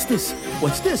this? What's this?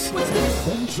 What's this? What's this?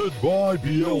 Sponsored by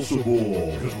Beelzebub.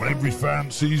 Because when every fan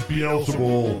sees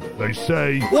Beelzebub, they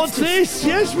say, What's this?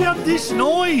 Yes, we have this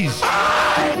noise.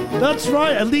 That's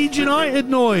right, a Leeds United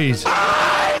noise.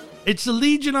 It's a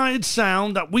Leeds United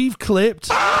sound that we've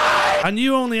clipped, and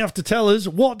you only have to tell us,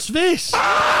 what's this?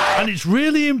 And it's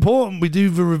really important we do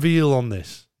the reveal on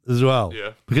this as well.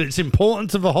 Yeah. Because it's important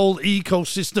to the whole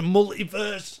ecosystem,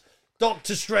 multiverse,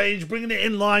 Doctor Strange, bringing it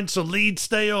in line so Leeds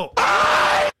stay up.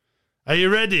 Are you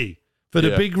ready for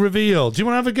the big reveal? Do you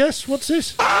want to have a guess? What's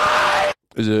this?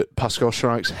 Is it Pascal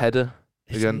Strike's header?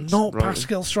 It's not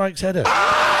Pascal Strike's header.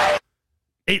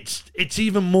 It's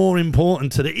even more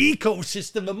important to the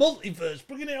ecosystem, the multiverse,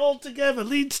 bringing it all together.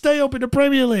 Leeds stay up in the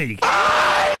Premier League.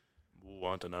 Ooh,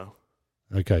 I don't know.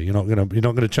 Okay, you're not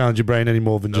gonna challenge your brain any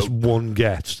more than just one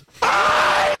guess.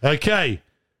 Okay,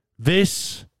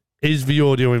 this is the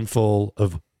audio in full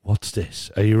of What's This?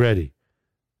 Are you ready?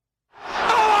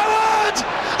 Oh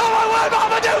my word,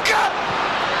 Marmaduke!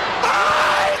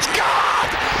 Oh, it's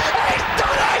gone! He's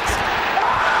done it!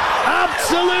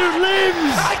 Absolute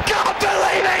limbs! I can't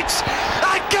believe it!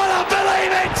 I cannot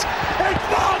believe it! It's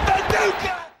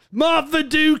Marmaduke! Mark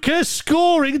Viduka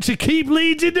scoring to keep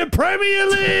Leeds in the Premier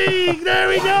League. There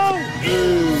we go.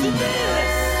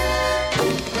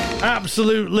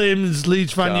 Absolute limbs,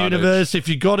 Leeds Fan Garbage. Universe. If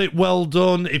you got it, well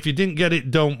done. If you didn't get it,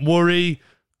 don't worry.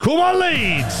 Come on,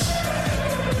 Leeds.